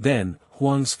 Then,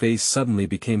 Huang's face suddenly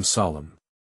became solemn.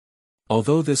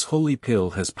 Although this holy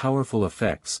pill has powerful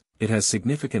effects, it has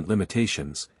significant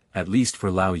limitations, at least for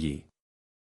Lao Yi.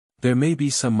 There may be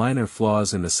some minor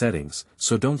flaws in the settings,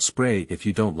 so don't spray if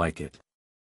you don't like it.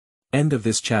 End of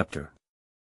this chapter.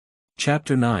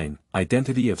 Chapter 9,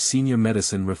 Identity of Senior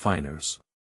Medicine Refiners.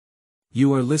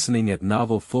 You are listening at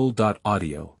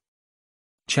novelfull.audio.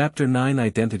 Chapter 9,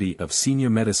 Identity of Senior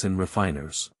Medicine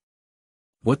Refiners.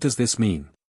 What does this mean?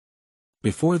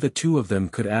 Before the two of them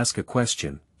could ask a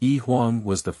question, Yi Huang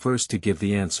was the first to give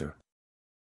the answer.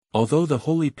 Although the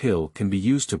holy pill can be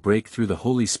used to break through the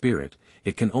Holy Spirit,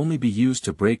 it can only be used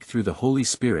to break through the Holy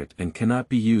Spirit and cannot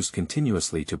be used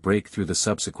continuously to break through the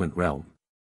subsequent realm.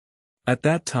 At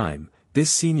that time,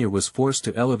 this senior was forced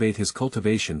to elevate his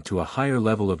cultivation to a higher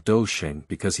level of Dosheng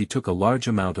because he took a large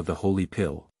amount of the holy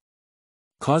pill.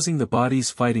 Causing the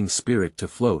body's fighting spirit to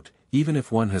float, even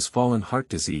if one has fallen heart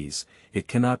disease, it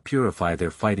cannot purify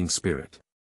their fighting spirit.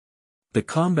 The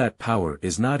combat power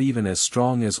is not even as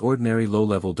strong as ordinary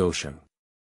low-level Dosheng.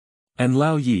 And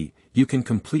Lao Yi, you can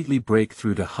completely break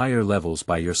through to higher levels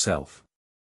by yourself.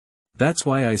 That's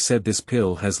why I said this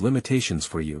pill has limitations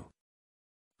for you.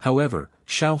 However,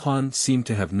 Xiao Han seemed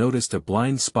to have noticed a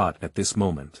blind spot at this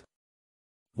moment.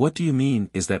 What do you mean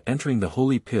is that entering the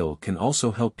holy pill can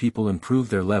also help people improve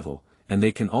their level, and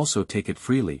they can also take it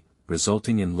freely,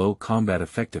 resulting in low combat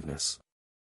effectiveness?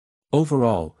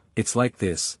 Overall, it's like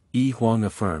this, Yi Huang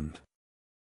affirmed.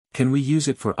 Can we use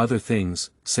it for other things,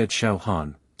 said Xiao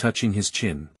Han, touching his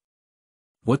chin.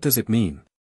 What does it mean?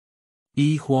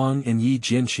 Yi Huang and Yi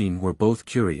Jianxin were both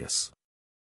curious.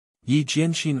 Yi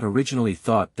Jianxin originally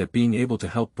thought that being able to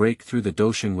help break through the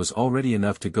Dosheng was already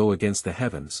enough to go against the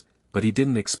heavens, but he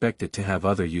didn't expect it to have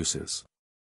other uses.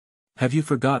 Have you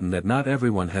forgotten that not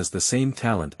everyone has the same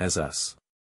talent as us?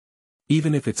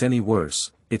 Even if it's any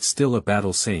worse, it's still a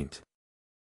battle saint.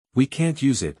 We can't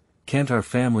use it, can't our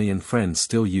family and friends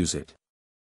still use it?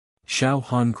 Xiao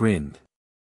Han grinned.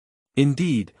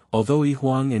 Indeed, although Yi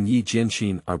Huang and Yi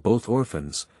Jianxin are both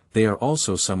orphans, they are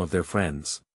also some of their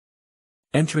friends.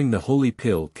 Entering the holy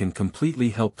pill can completely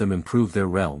help them improve their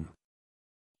realm.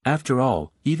 After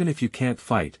all, even if you can't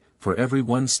fight, for every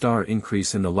 1-star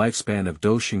increase in the lifespan of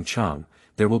Do Xingchang,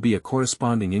 there will be a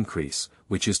corresponding increase,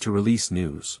 which is to release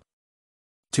news.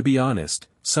 To be honest,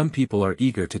 some people are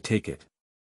eager to take it.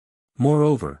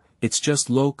 Moreover, it's just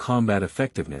low combat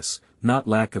effectiveness, not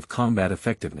lack of combat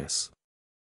effectiveness.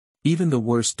 Even the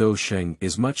worst Do Sheng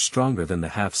is much stronger than the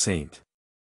half-saint.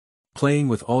 Playing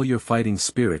with all your fighting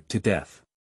spirit to death.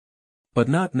 But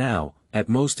not now, at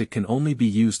most it can only be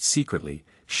used secretly.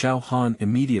 Xiao Han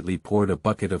immediately poured a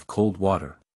bucket of cold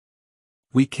water.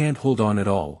 We can't hold on at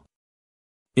all.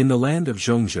 In the land of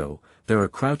Zhongzhou, there are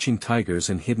crouching tigers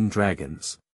and hidden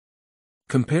dragons.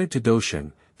 Compared to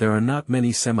Dosheng, there are not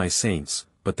many semi-saints,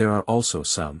 but there are also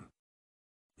some.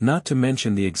 Not to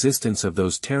mention the existence of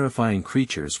those terrifying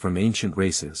creatures from ancient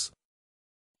races.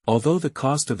 Although the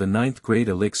cost of the 9th grade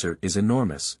elixir is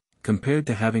enormous, compared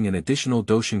to having an additional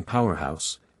Dosheng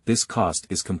powerhouse, this cost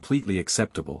is completely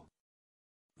acceptable.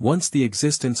 Once the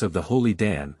existence of the Holy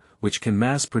Dan, which can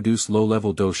mass-produce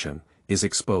low-level Dosheng, is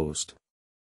exposed,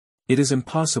 it is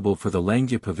impossible for the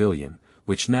Langya Pavilion,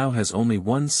 which now has only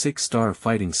one 6-star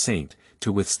fighting saint,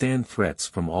 to withstand threats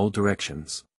from all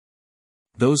directions.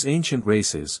 Those ancient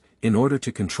races, in order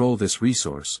to control this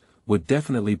resource, would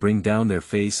definitely bring down their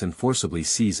face and forcibly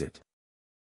seize it.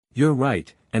 You're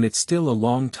right, and it's still a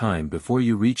long time before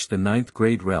you reach the 9th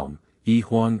grade realm. Yi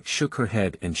Huang shook her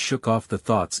head and shook off the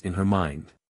thoughts in her mind.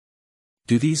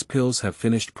 Do these pills have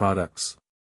finished products?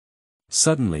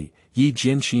 Suddenly, Yi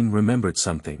Jianxin remembered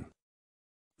something.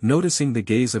 Noticing the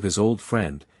gaze of his old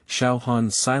friend, Xiao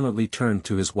Han silently turned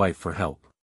to his wife for help.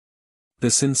 The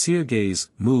sincere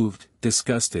gaze, moved,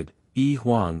 disgusted. Yi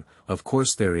Huang, of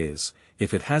course there is,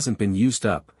 if it hasn't been used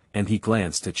up, and he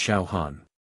glanced at Xiao Han.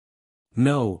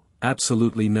 No,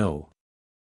 absolutely no.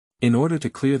 In order to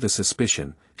clear the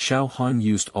suspicion, Xiao Han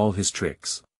used all his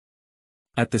tricks.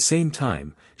 At the same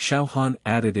time, Xiao Han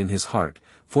added in his heart,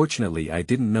 fortunately I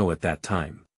didn't know at that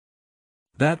time.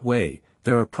 That way,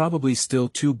 there are probably still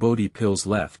 2 Bodhi pills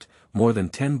left, more than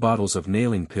 10 bottles of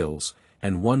nailing pills,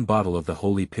 and 1 bottle of the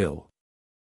holy pill.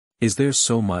 Is there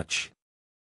so much?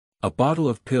 A bottle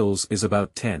of pills is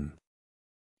about 10.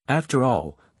 After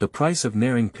all, the price of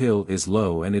nailing pill is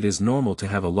low and it is normal to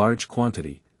have a large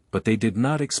quantity, but they did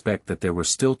not expect that there were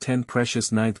still 10 precious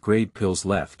 9th grade pills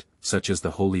left, such as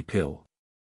the holy pill.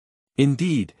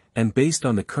 Indeed, and based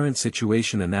on the current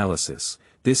situation analysis,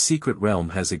 this secret realm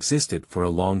has existed for a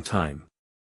long time.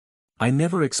 I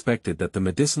never expected that the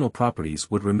medicinal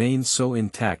properties would remain so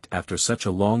intact after such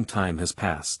a long time has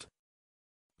passed.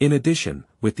 In addition,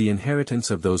 with the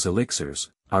inheritance of those elixirs,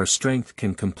 our strength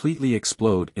can completely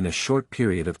explode in a short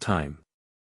period of time.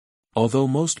 Although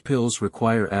most pills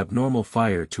require abnormal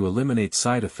fire to eliminate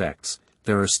side effects,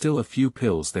 there are still a few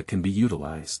pills that can be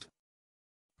utilized.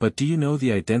 But do you know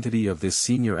the identity of this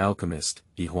senior alchemist,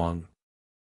 Yi Huang?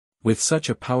 With such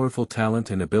a powerful talent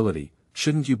and ability,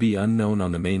 shouldn't you be unknown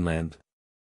on the mainland?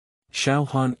 Xiao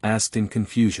Han asked in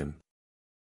confusion.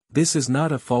 This is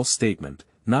not a false statement,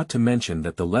 not to mention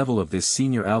that the level of this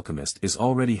senior alchemist is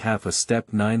already half a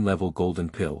step 9 level golden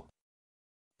pill.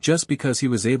 Just because he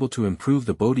was able to improve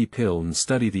the Bodhi pill and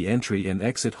study the entry and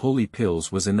exit holy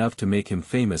pills was enough to make him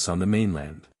famous on the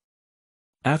mainland.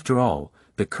 After all,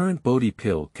 the current Bodhi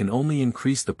pill can only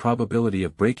increase the probability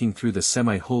of breaking through the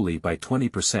semi-holy by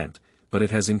 20%, but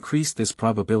it has increased this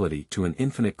probability to an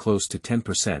infinite close to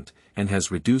 10%, and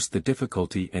has reduced the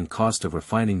difficulty and cost of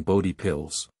refining Bodhi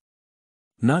pills.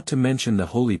 Not to mention the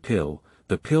holy pill,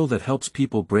 the pill that helps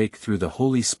people break through the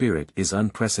Holy Spirit is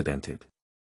unprecedented.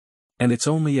 And it's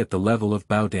only at the level of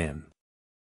Baodan.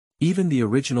 Even the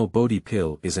original Bodhi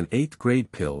pill is an 8th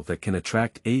grade pill that can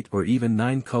attract 8 or even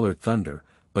 9 colored thunder,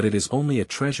 but it is only a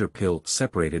treasure pill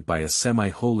separated by a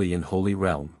semi-holy and holy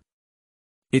realm.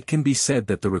 It can be said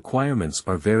that the requirements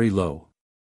are very low.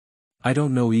 I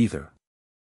don't know either.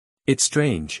 It's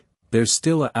strange, there's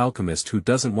still an alchemist who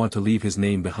doesn't want to leave his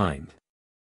name behind.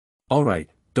 Alright,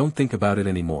 don't think about it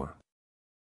anymore.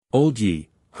 Old Yi,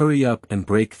 hurry up and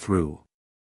break through.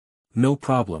 No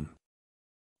problem.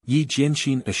 Yi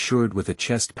Jianxin assured with a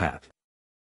chest pat.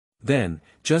 Then,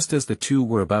 just as the two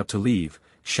were about to leave,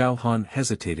 Xiao Han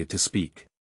hesitated to speak.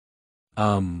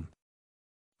 Huang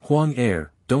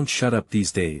Air, don't shut up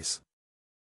these days.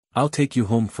 I'll take you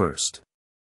home first.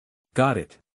 Got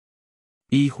it.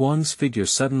 Yi Huang's figure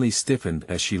suddenly stiffened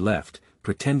as she left,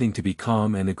 pretending to be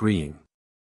calm and agreeing.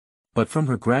 But from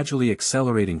her gradually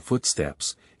accelerating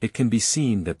footsteps, it can be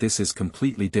seen that this is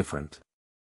completely different.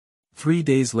 3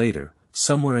 days later,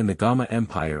 somewhere in the Gama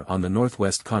Empire on the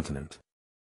northwest continent.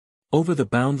 Over the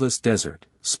boundless desert,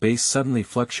 space suddenly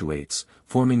fluctuates,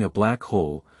 forming a black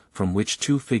hole, from which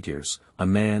two figures, a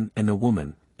man and a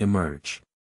woman, emerge.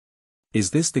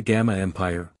 Is this the Gama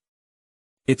Empire?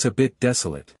 It's a bit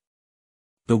desolate.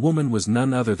 The woman was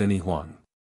none other than Huang.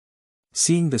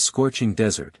 Seeing the scorching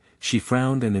desert, she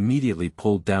frowned and immediately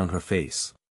pulled down her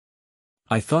face.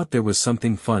 I thought there was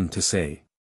something fun to say.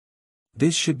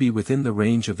 This should be within the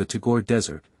range of the Tagore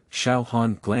Desert. Xiao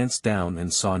Han glanced down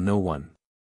and saw no one.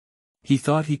 He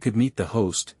thought he could meet the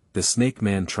host, the Snake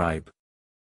Man tribe.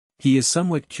 He is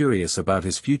somewhat curious about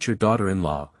his future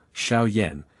daughter-in-law, Xiao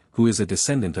Yan, who is a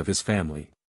descendant of his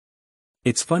family.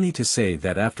 It's funny to say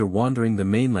that after wandering the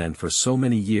mainland for so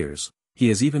many years, he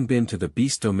has even been to the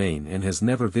beast domain and has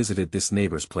never visited this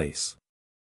neighbor's place.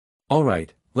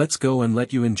 Alright, let's go and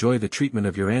let you enjoy the treatment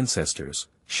of your ancestors,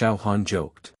 Xiao Han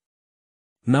joked.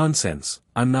 Nonsense,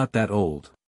 I'm not that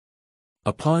old.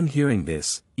 Upon hearing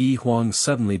this, Huang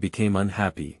suddenly became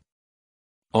unhappy.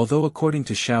 Although according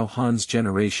to Xiao Han's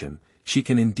generation, she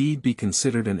can indeed be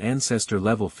considered an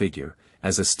ancestor-level figure,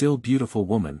 as a still beautiful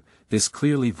woman, this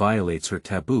clearly violates her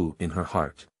taboo in her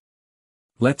heart.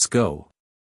 Let's go.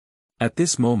 At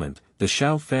this moment, the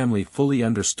Xiao family fully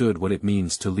understood what it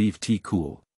means to leave tea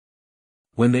cool.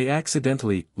 When they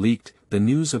accidentally leaked the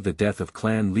news of the death of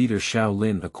clan leader Xiao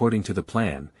Lin according to the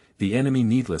plan, the enemy,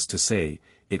 needless to say,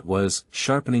 it was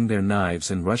sharpening their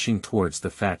knives and rushing towards the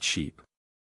fat sheep.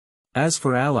 As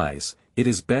for allies, it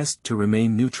is best to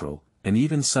remain neutral, and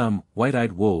even some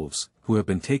white-eyed wolves, who have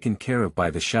been taken care of by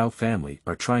the Xiao family,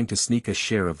 are trying to sneak a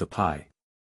share of the pie.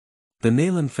 The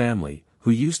Nalan family,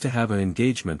 who used to have an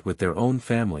engagement with their own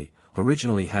family,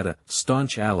 originally had a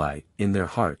staunch ally in their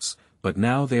hearts, but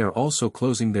now they are also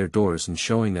closing their doors and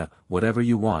showing a whatever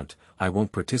you want, I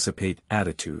won't participate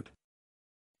attitude.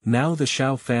 Now the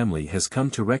Xiao family has come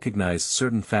to recognize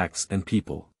certain facts and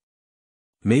people.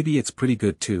 Maybe it's pretty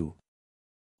good too.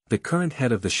 The current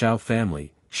head of the Xiao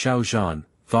family, Xiao Yan,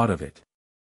 thought of it.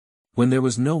 When there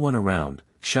was no one around,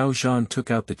 Xiao Yan took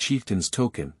out the chieftain's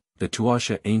token, the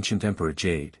Tuasha Ancient Emperor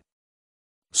Jade.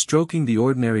 Stroking the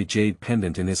ordinary jade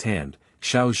pendant in his hand,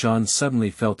 Xiao Yan suddenly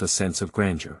felt a sense of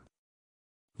grandeur.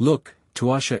 Look,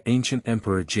 Tuasha Ancient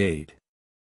Emperor Jade.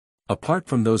 Apart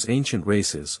from those ancient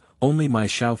races, only my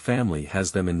Xiao family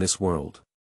has them in this world.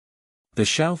 The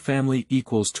Xiao family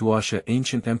equals Tuasha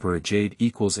Ancient Emperor Jade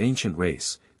equals ancient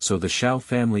race, so the Xiao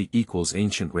family equals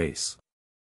ancient race.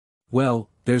 Well,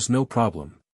 there's no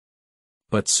problem.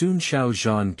 But soon Xiao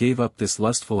Yan gave up this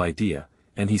lustful idea,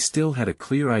 and he still had a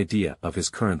clear idea of his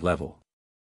current level.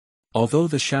 Although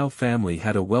the Xiao family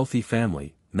had a wealthy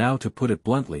family, now to put it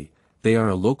bluntly, they are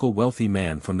a local wealthy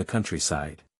man from the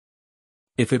countryside.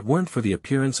 If it weren't for the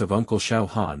appearance of Uncle Xiao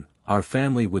Han, our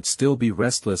family would still be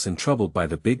restless and troubled by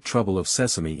the big trouble of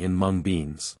sesame in mung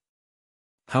beans.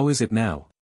 How is it now?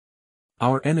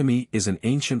 Our enemy is an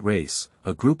ancient race,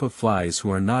 a group of flies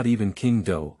who are not even King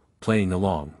Do, playing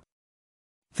along.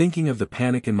 Thinking of the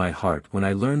panic in my heart when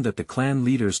I learned that the clan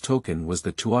leader's token was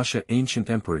the Tuasha Ancient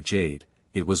Emperor Jade,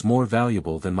 it was more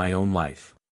valuable than my own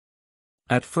life.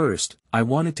 At first, I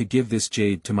wanted to give this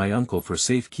jade to my uncle for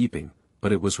safekeeping,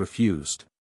 but it was refused.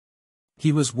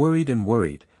 He was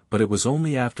worried, but it was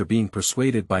only after being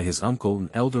persuaded by his uncle and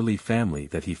elderly family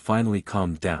that he finally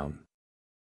calmed down.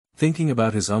 Thinking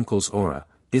about his uncle's aura,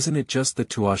 isn't it just the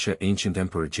Tuasha Ancient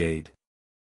Emperor Jade?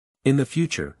 In the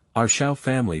future, our Xiao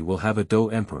family will have a Do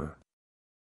Emperor.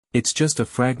 It's just a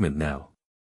fragment now.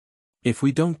 If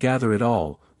we don't gather it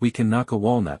all, we can knock a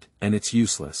walnut, and it's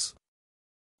useless.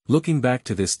 Looking back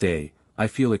to this day, I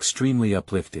feel extremely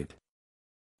uplifted.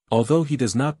 Although he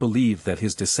does not believe that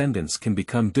his descendants can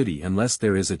become Dudi unless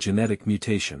there is a genetic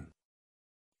mutation.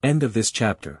 End of this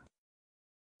chapter.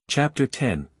 Chapter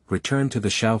 10, Return to the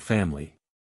Xiao family.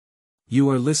 You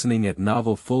are listening at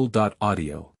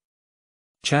novelfull.audio.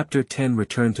 Chapter 10,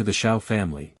 Return to the Xiao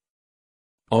family.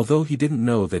 Although he didn't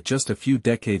know that just a few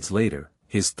decades later,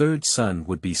 his third son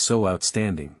would be so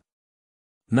outstanding.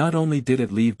 Not only did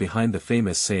it leave behind the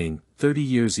famous saying, 30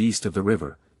 years east of the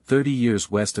river, 30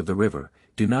 years west of the river,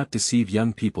 do not deceive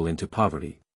young people into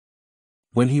poverty.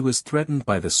 When he was threatened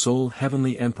by the sole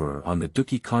heavenly emperor on the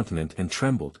Duki continent and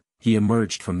trembled, he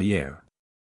emerged from the air.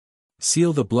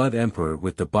 Seal the blood emperor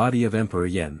with the body of Emperor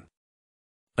Yan.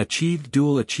 Achieved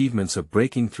dual achievements of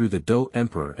breaking through the Do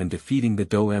emperor and defeating the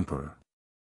Do emperor.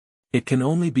 It can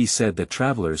only be said that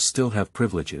travelers still have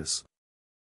privileges.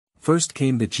 First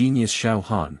came the genius Xiao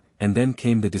Han, and then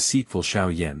came the deceitful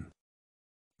Xiao Yan.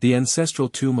 The ancestral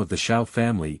tomb of the Xiao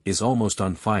family is almost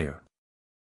on fire.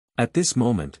 At this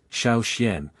moment, Xiao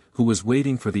Yan, who was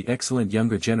waiting for the excellent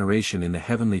younger generation in the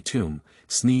heavenly tomb,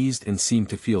 sneezed and seemed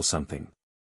to feel something.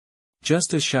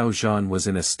 Just as Xiao Yan was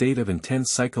in a state of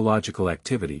intense psychological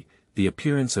activity, the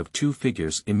appearance of two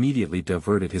figures immediately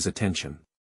diverted his attention.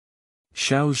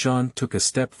 Xiao Yan took a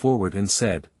step forward and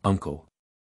said, "Uncle."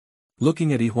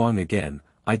 Looking at Huang again,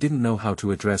 I didn't know how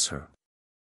to address her.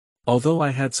 Although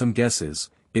I had some guesses,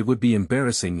 it would be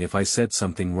embarrassing if I said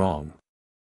something wrong.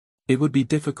 It would be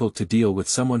difficult to deal with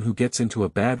someone who gets into a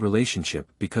bad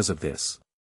relationship because of this.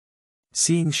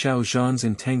 Seeing Xiao Yan's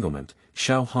entanglement,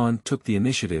 Xiao Han took the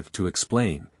initiative to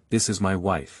explain, "This is my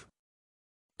wife."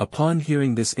 Upon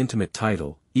hearing this intimate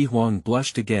title, Huang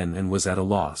blushed again and was at a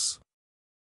loss.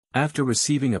 After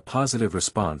receiving a positive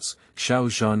response, Xiao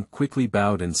Yan quickly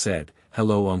bowed and said,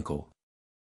 "Hello uncle."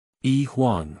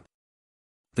 Huang.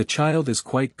 The child is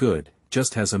quite good,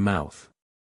 just has a mouth.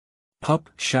 Pup.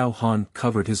 Xiao Han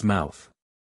covered his mouth.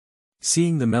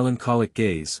 Seeing the melancholic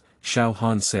gaze, Xiao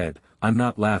Han said, "I'm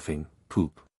not laughing,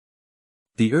 poop."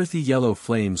 The earthy yellow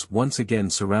flames once again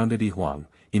surrounded Huang,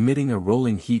 emitting a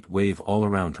rolling heat wave all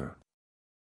around her.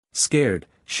 Scared,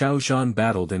 Xiao Yan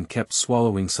battled and kept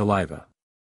swallowing saliva.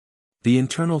 The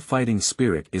internal fighting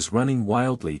spirit is running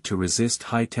wildly to resist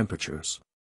high temperatures.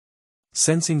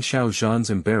 Sensing Xiao Yan's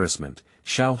embarrassment,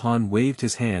 Xiao Han waved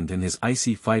his hand and his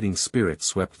icy fighting spirit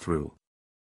swept through.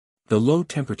 The low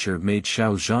temperature made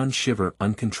Xiao Yan shiver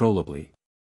uncontrollably.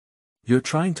 "You're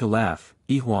trying to laugh,"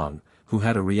 Huang, who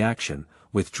had a reaction,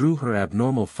 withdrew her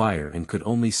abnormal fire and could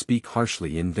only speak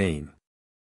harshly in vain.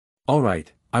 "All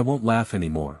right, I won't laugh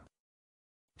anymore."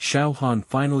 Xiao Han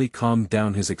finally calmed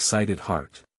down his excited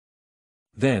heart.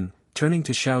 Then, turning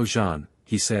to Xiao Yan,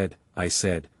 he said, "I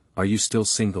said, are you still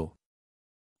single?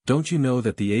 Don't you know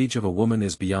that the age of a woman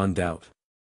is beyond doubt?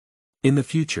 In the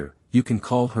future, you can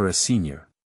call her a senior."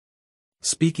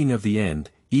 Speaking of the end,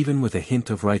 even with a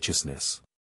hint of righteousness.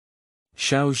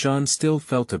 Xiao Yan still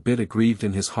felt a bit aggrieved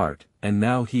in his heart, and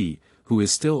now he, who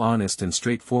is still honest and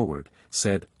straightforward,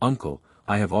 said, "Uncle,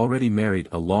 I have already married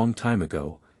a long time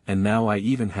ago, and now I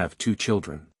even have 2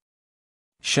 children.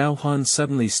 Xiao Han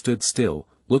suddenly stood still,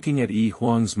 looking at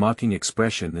Huang's mocking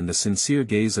expression and the sincere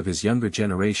gaze of his younger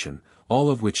generation, all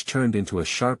of which turned into a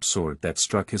sharp sword that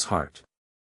struck his heart.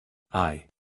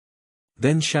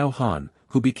 Then Xiao Han,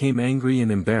 who became angry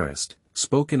and embarrassed,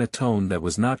 spoke in a tone that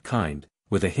was not kind,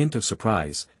 with a hint of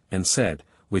surprise, and said,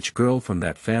 "Which girl from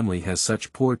that family has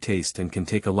such poor taste and can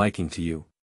take a liking to you?"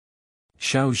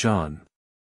 Xiao Yan.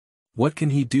 What can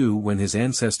he do when his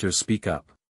ancestors speak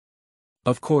up?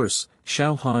 Of course,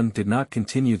 Xiao Han did not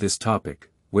continue this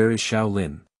topic. Where is Xiao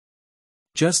Lin?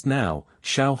 Just now,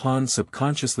 Xiao Han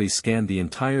subconsciously scanned the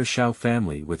entire Xiao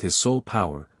family with his soul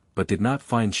power, but did not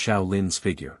find Xiao Lin's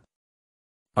figure.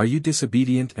 "Are you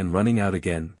disobedient and running out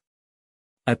again?"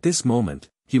 At this moment,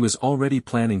 he was already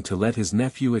planning to let his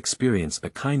nephew experience a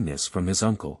kindness from his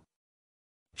uncle.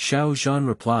 Xiao Yan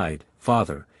replied,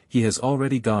 "Father, he has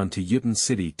already gone to Yutun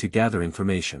City to gather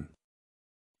information."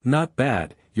 "Not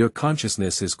bad, your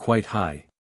consciousness is quite high."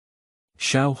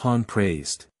 Xiao Han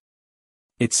praised.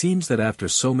 It seems that after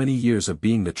so many years of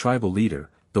being the tribal leader,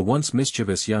 the once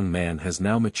mischievous young man has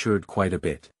now matured quite a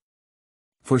bit.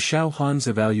 For Xiao Han's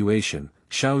evaluation,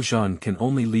 Xiao Yan can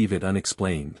only leave it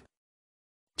unexplained.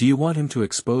 Do you want him to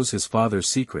expose his father's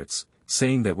secrets,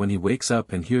 saying that when he wakes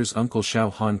up and hears Uncle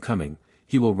Xiao Han coming,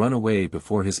 he will run away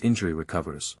before his injury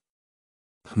recovers?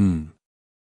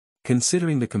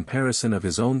 Considering the comparison of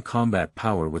his own combat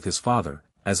power with his father,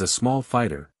 as a small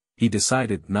fighter, he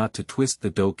decided not to twist the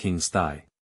Do King's thigh.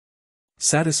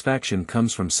 Satisfaction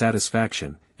comes from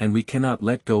satisfaction, and we cannot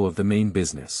let go of the main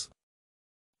business.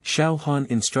 Xiao Han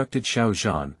instructed Xiao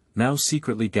Yan, now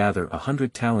secretly gather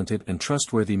 100 talented and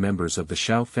trustworthy members of the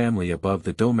Xiao family above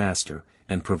the Do Master,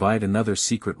 and provide another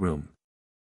secret room.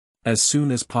 As soon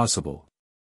as possible.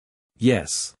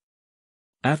 Yes.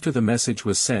 After the message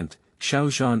was sent,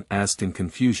 Xiao Yan asked in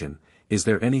confusion, "Is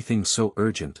there anything so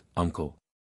urgent, uncle?"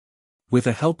 With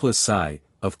a helpless sigh,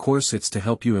 "Of course it's to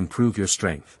help you improve your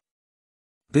strength."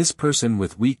 This person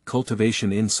with weak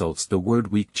cultivation insults the word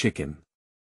weak chicken.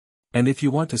 And if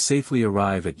you want to safely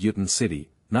arrive at Yutun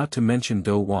City, not to mention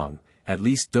Do Wang, at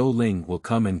least Do Ling will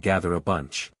come and gather a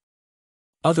bunch.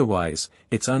 Otherwise,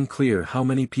 it's unclear how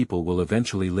many people will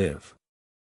eventually live.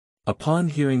 Upon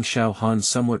hearing Xiao Han's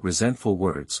somewhat resentful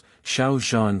words, Xiao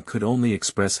Yan could only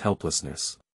express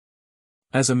helplessness.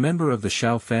 As a member of the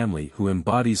Xiao family who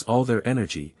embodies all their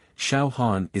energy, Xiao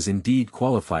Han is indeed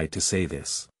qualified to say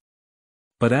this.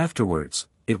 But afterwards,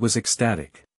 it was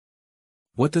ecstatic.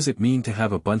 What does it mean to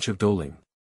have a bunch of doling?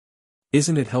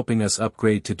 Isn't it helping us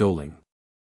upgrade to doling?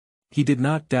 He did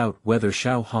not doubt whether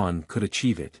Xiao Han could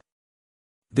achieve it.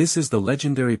 This is the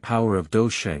legendary power of Do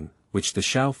Sheng, which the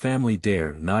Xiao family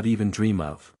dare not even dream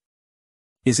of.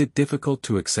 Is it difficult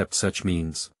to accept such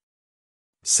means?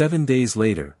 7 days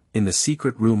later, in the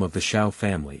secret room of the Xiao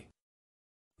family.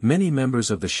 Many members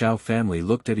of the Xiao family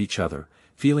looked at each other,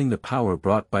 feeling the power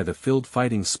brought by the filled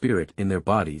fighting spirit in their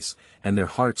bodies, and their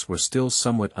hearts were still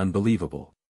somewhat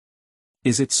unbelievable.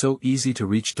 Is it so easy to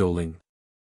reach doling?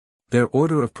 Their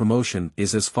order of promotion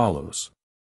is as follows.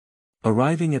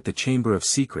 Arriving at the Chamber of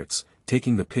Secrets,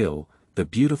 taking the pill, the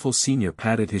beautiful senior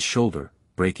patted his shoulder,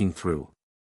 breaking through.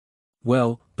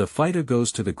 Well, the fighter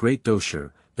goes to the Great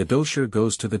Dosher, the Dosher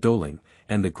goes to the doling,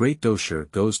 and the Great Dosher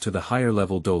goes to the higher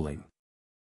level doling.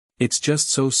 It's just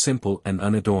so simple and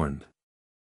unadorned.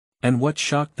 And what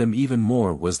shocked them even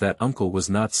more was that Uncle was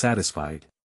not satisfied.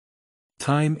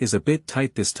 Time is a bit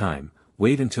tight this time,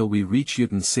 wait until we reach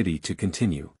Yuten City to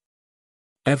continue.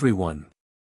 Everyone.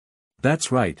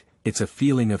 That's right, it's a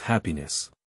feeling of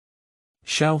happiness.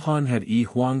 Xiao Han had Yi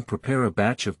Huang prepare a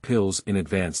batch of pills in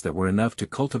advance that were enough to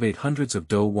cultivate hundreds of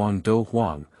Do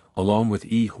Huang, along with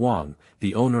Yi Huang,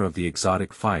 the owner of the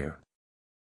exotic fire.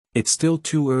 It's still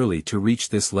too early to reach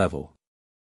this level.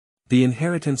 The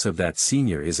inheritance of that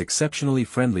senior is exceptionally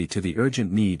friendly to the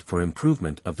urgent need for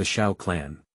improvement of the Xiao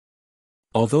clan.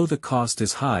 Although the cost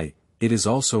is high, it is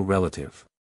also relative.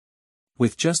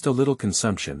 With just a little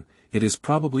consumption, it is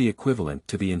probably equivalent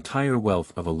to the entire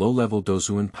wealth of a low-level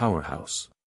Dozuan powerhouse.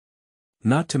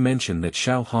 Not to mention that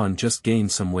Xiao Han just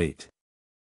gained some weight.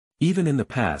 Even in the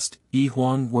past, Yi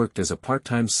Huang worked as a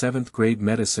part-time 7th-grade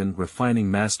medicine refining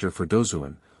master for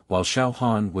Dozuan, while Xiao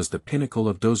Han was the pinnacle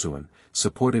of Dozuan,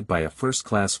 supported by a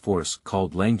first-class force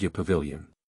called Langya Pavilion.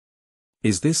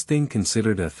 Is this thing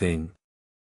considered a thing?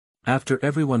 After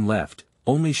everyone left,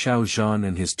 only Xiao Zhan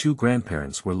and his 2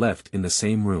 grandparents were left in the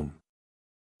same room.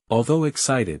 Although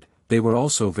excited, they were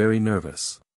also very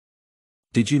nervous.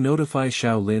 Did you notify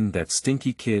Xiao Lin that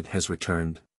stinky kid has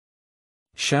returned?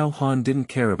 Xiao Han didn't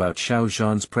care about Xiao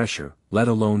Zhan's pressure, let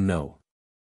alone know.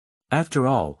 After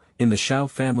all, in the Xiao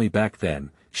family back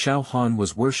then, Xiao Han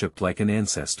was worshipped like an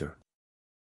ancestor.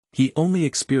 He only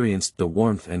experienced the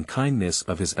warmth and kindness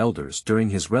of his elders during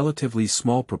his relatively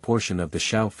small proportion of the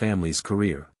Xiao family's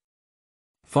career.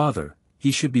 Father,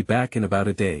 he should be back in about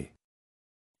a day.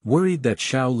 Worried that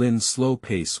Xiao Lin's slow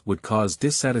pace would cause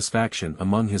dissatisfaction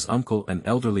among his uncle and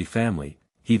elderly family,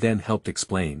 he then helped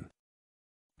explain.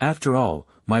 After all,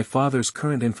 my father's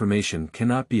current information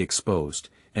cannot be exposed,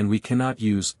 and we cannot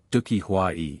use Duki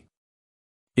Huai.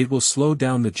 It will slow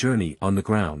down the journey on the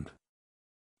ground.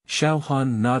 Xiao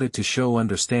Han nodded to show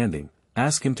understanding,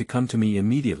 ask him to come to me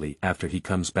immediately after he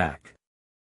comes back.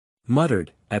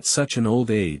 Muttered, at such an old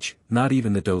age, not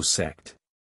even the Do sect.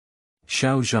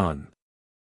 Xiao Zhan.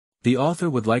 The author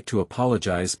would like to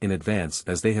apologize in advance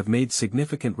as they have made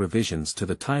significant revisions to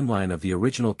the timeline of the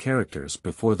original characters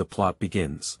before the plot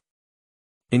begins.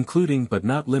 Including but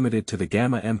not limited to the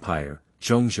Gamma Empire,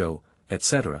 Zhongzhou,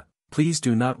 etc., please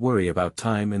do not worry about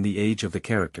time and the age of the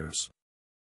characters.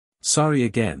 Sorry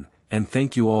again, and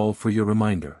thank you all for your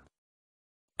reminder.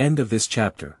 End of this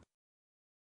chapter.